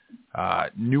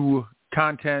new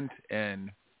content,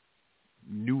 and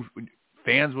new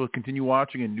fans will continue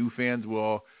watching, and new fans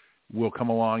will come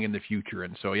along in the future.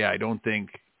 And so, yeah, I don't think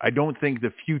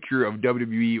the future of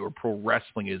WWE or pro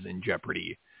wrestling is in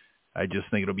jeopardy. I just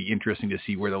think it'll be interesting to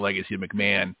see where the legacy of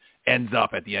McMahon ends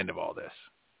up at the end of all this.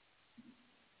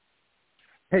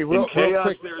 Hey, real quick,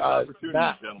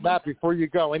 Matt, before you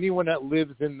go, anyone that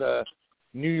lives in the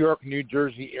New York, New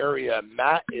Jersey area,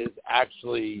 Matt is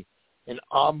actually an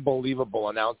unbelievable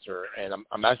announcer, and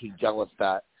I'm actually jealous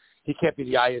that he can't be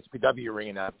the ISPW ring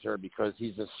announcer because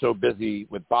he's just so busy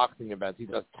with boxing events. He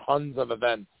does tons of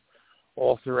events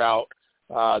all throughout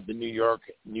the New York,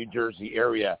 New Jersey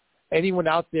area. Anyone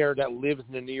out there that lives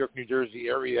in the New York, New Jersey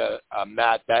area,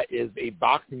 Matt, that is a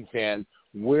boxing fan,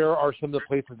 where are some of the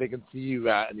places they can see you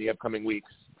at in the upcoming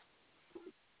weeks?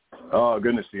 Oh,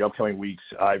 goodness, the upcoming weeks.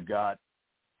 I've got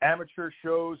amateur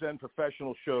shows and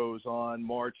professional shows. On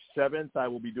March 7th, I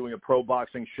will be doing a pro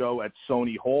boxing show at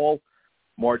Sony Hall.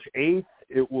 March 8th,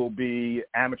 it will be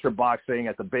amateur boxing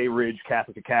at the Bay Ridge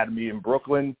Catholic Academy in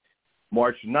Brooklyn.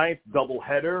 March 9th,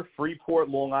 doubleheader, Freeport,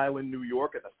 Long Island, New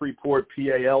York, at the Freeport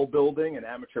PAL building, an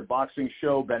amateur boxing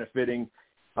show benefiting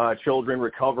children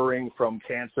recovering from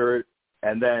cancer.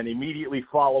 And then immediately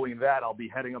following that, I'll be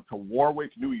heading up to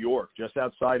Warwick, New York, just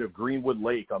outside of Greenwood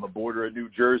Lake on the border of New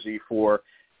Jersey for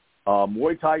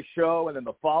Muay Thai show. And then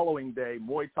the following day,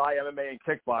 Muay Thai, MMA, and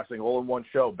kickboxing all in one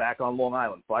show back on Long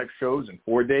Island. 5 shows in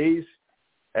 4 days.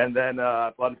 And then,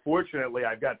 unfortunately,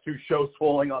 I've got 2 shows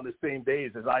falling on the same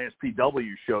days as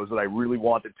ISPW shows that I really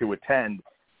wanted to attend.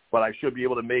 But I should be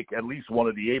able to make at least one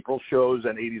of the April shows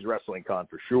and 80s Wrestling Con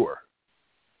for sure.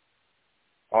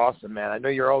 Awesome, man. I know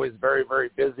you're always very, very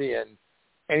busy, and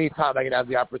anytime I can have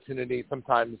the opportunity,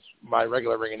 sometimes my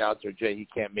regular ring announcer, Jay, he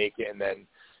can't make it, and then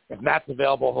if Matt's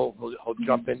available, he'll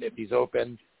jump in if he's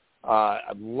open.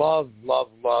 I love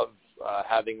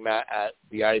having Matt at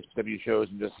the ISW shows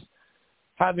and just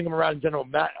having him around in general.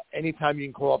 Matt, anytime you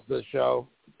can call up to the show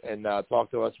and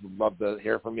talk to us, we'd love to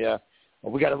hear from you.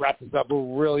 We got to wrap this up.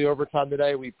 We're really over time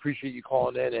today. We appreciate you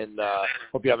calling in, and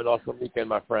hope you have an awesome weekend,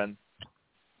 my friend.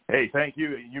 Hey, thank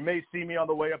you. You may see me on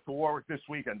the way up to Warwick this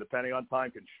weekend, depending on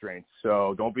time constraints.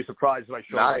 So don't be surprised if I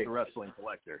show up at the Wrestling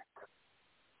Collector.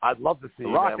 I'd love to see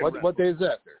you, man. What day is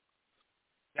this?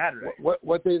 Saturday.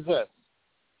 What day is this?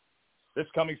 this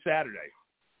coming Saturday.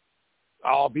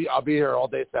 I'll be here all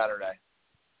day Saturday.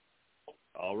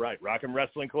 All right, Rockin'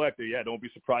 Wrestling Collective. Yeah, don't be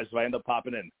surprised if I end up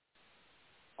popping in.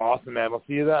 Awesome, man. We'll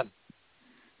see you then.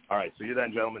 All right, see you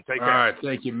then, gentlemen. Take care. All right,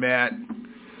 thank you, Matt.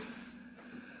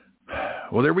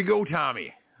 Well, there we go,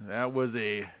 Tommy. That was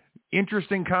a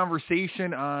interesting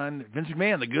conversation on Vince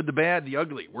McMahon, the good, the bad, the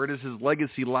ugly. Where does his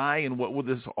legacy lie, and what will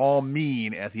this all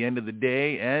mean at the end of the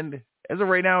day? And as of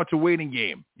right now, it's a waiting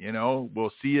game. You know,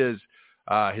 we'll see as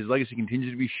his legacy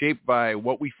continues to be shaped by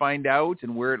what we find out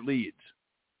and where it leads.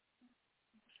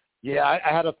 Yeah, I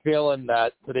had a feeling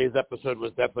that today's episode was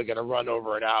definitely going to run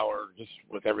over an hour just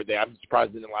with everything. I'm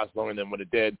surprised it didn't last longer than what it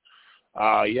did.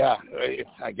 I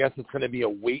guess it's going to be a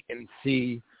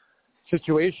wait-and-see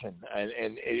situation,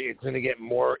 and it's going to get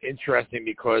more interesting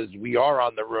because we are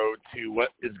on the road to what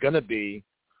is going to be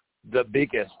the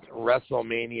biggest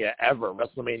WrestleMania ever,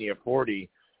 WrestleMania 40.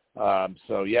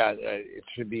 It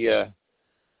should be a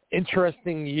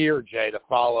interesting year, Jay, to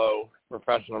follow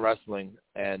professional wrestling,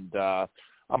 and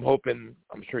I'm hoping,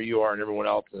 I'm sure you are and everyone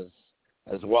else is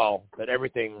as well, that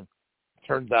everything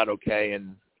turns out okay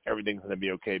and everything's going to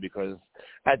be okay, because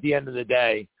at the end of the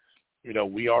day, you know,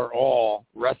 we are all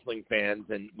wrestling fans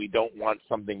and we don't want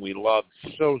something we love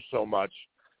so much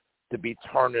to be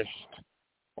tarnished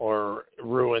or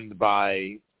ruined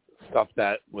by stuff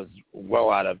that was well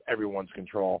out of everyone's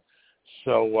control.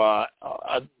 So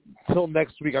until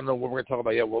next week, I don't know what we're going to talk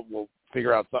about yet. We'll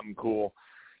figure out something cool.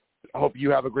 I hope you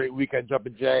have a great weekend,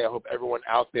 Jumpin' Jay. I hope everyone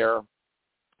out there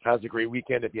has a great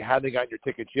weekend. If you haven't gotten your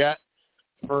tickets yet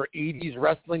for 80s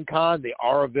Wrestling Con, they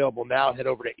are available now. Head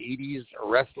over to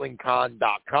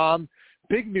 80swrestlingcon.com.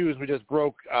 Big news we just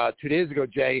broke 2 days ago,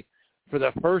 Jay. For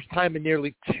the first time in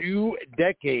nearly 2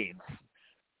 decades,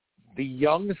 the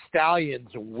Young Stallions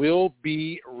will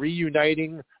be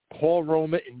reuniting. Paul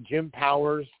Roma and Jim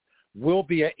Powers will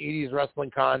be at 80s Wrestling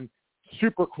Con.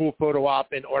 Super cool photo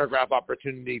op and autograph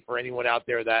opportunity for anyone out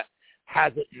there that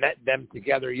hasn't met them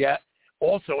together yet.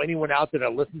 Also, anyone out there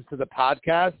that listens to the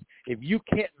podcast, if you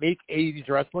can't make 80s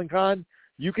Wrestling Con,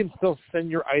 you can still send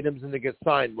your items in to get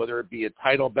signed, whether it be a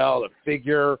title belt, a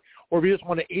figure, or if you just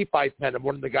want an 8x10 of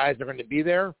one of the guys that are going to be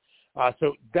there.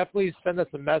 So definitely send us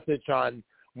a message on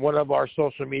one of our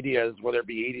social medias, whether it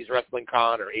be 80s Wrestling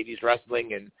Con or 80s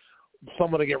Wrestling, and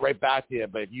someone will get right back to you.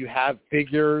 But if you have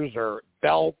figures or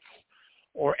belts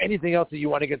or anything else that you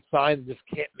want to get signed and just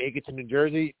can't make it to New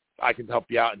Jersey, I can help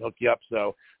you out and hook you up.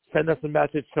 So send us a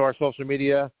message to our social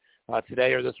media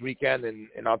today or this weekend, and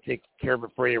I'll take care of it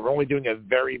for you. We're only doing a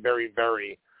very, very,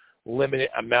 very limited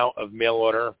amount of mail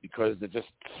order because it's just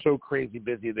so crazy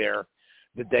busy there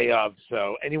the day of.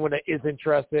 So anyone that is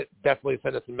interested, definitely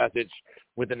send us a message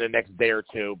within the next day or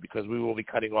two, because we will be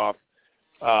cutting off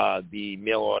the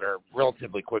mail order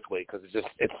relatively quickly, because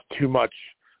it's too much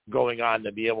going on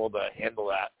to be able to handle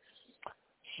that.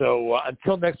 So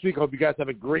until next week, I hope you guys have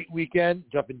a great weekend.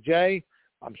 Jumpin' Jay,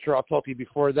 I'm sure I'll talk to you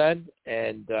before then,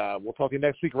 and we'll talk to you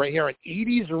next week right here on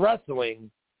 80s Wrestling,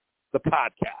 the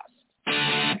podcast.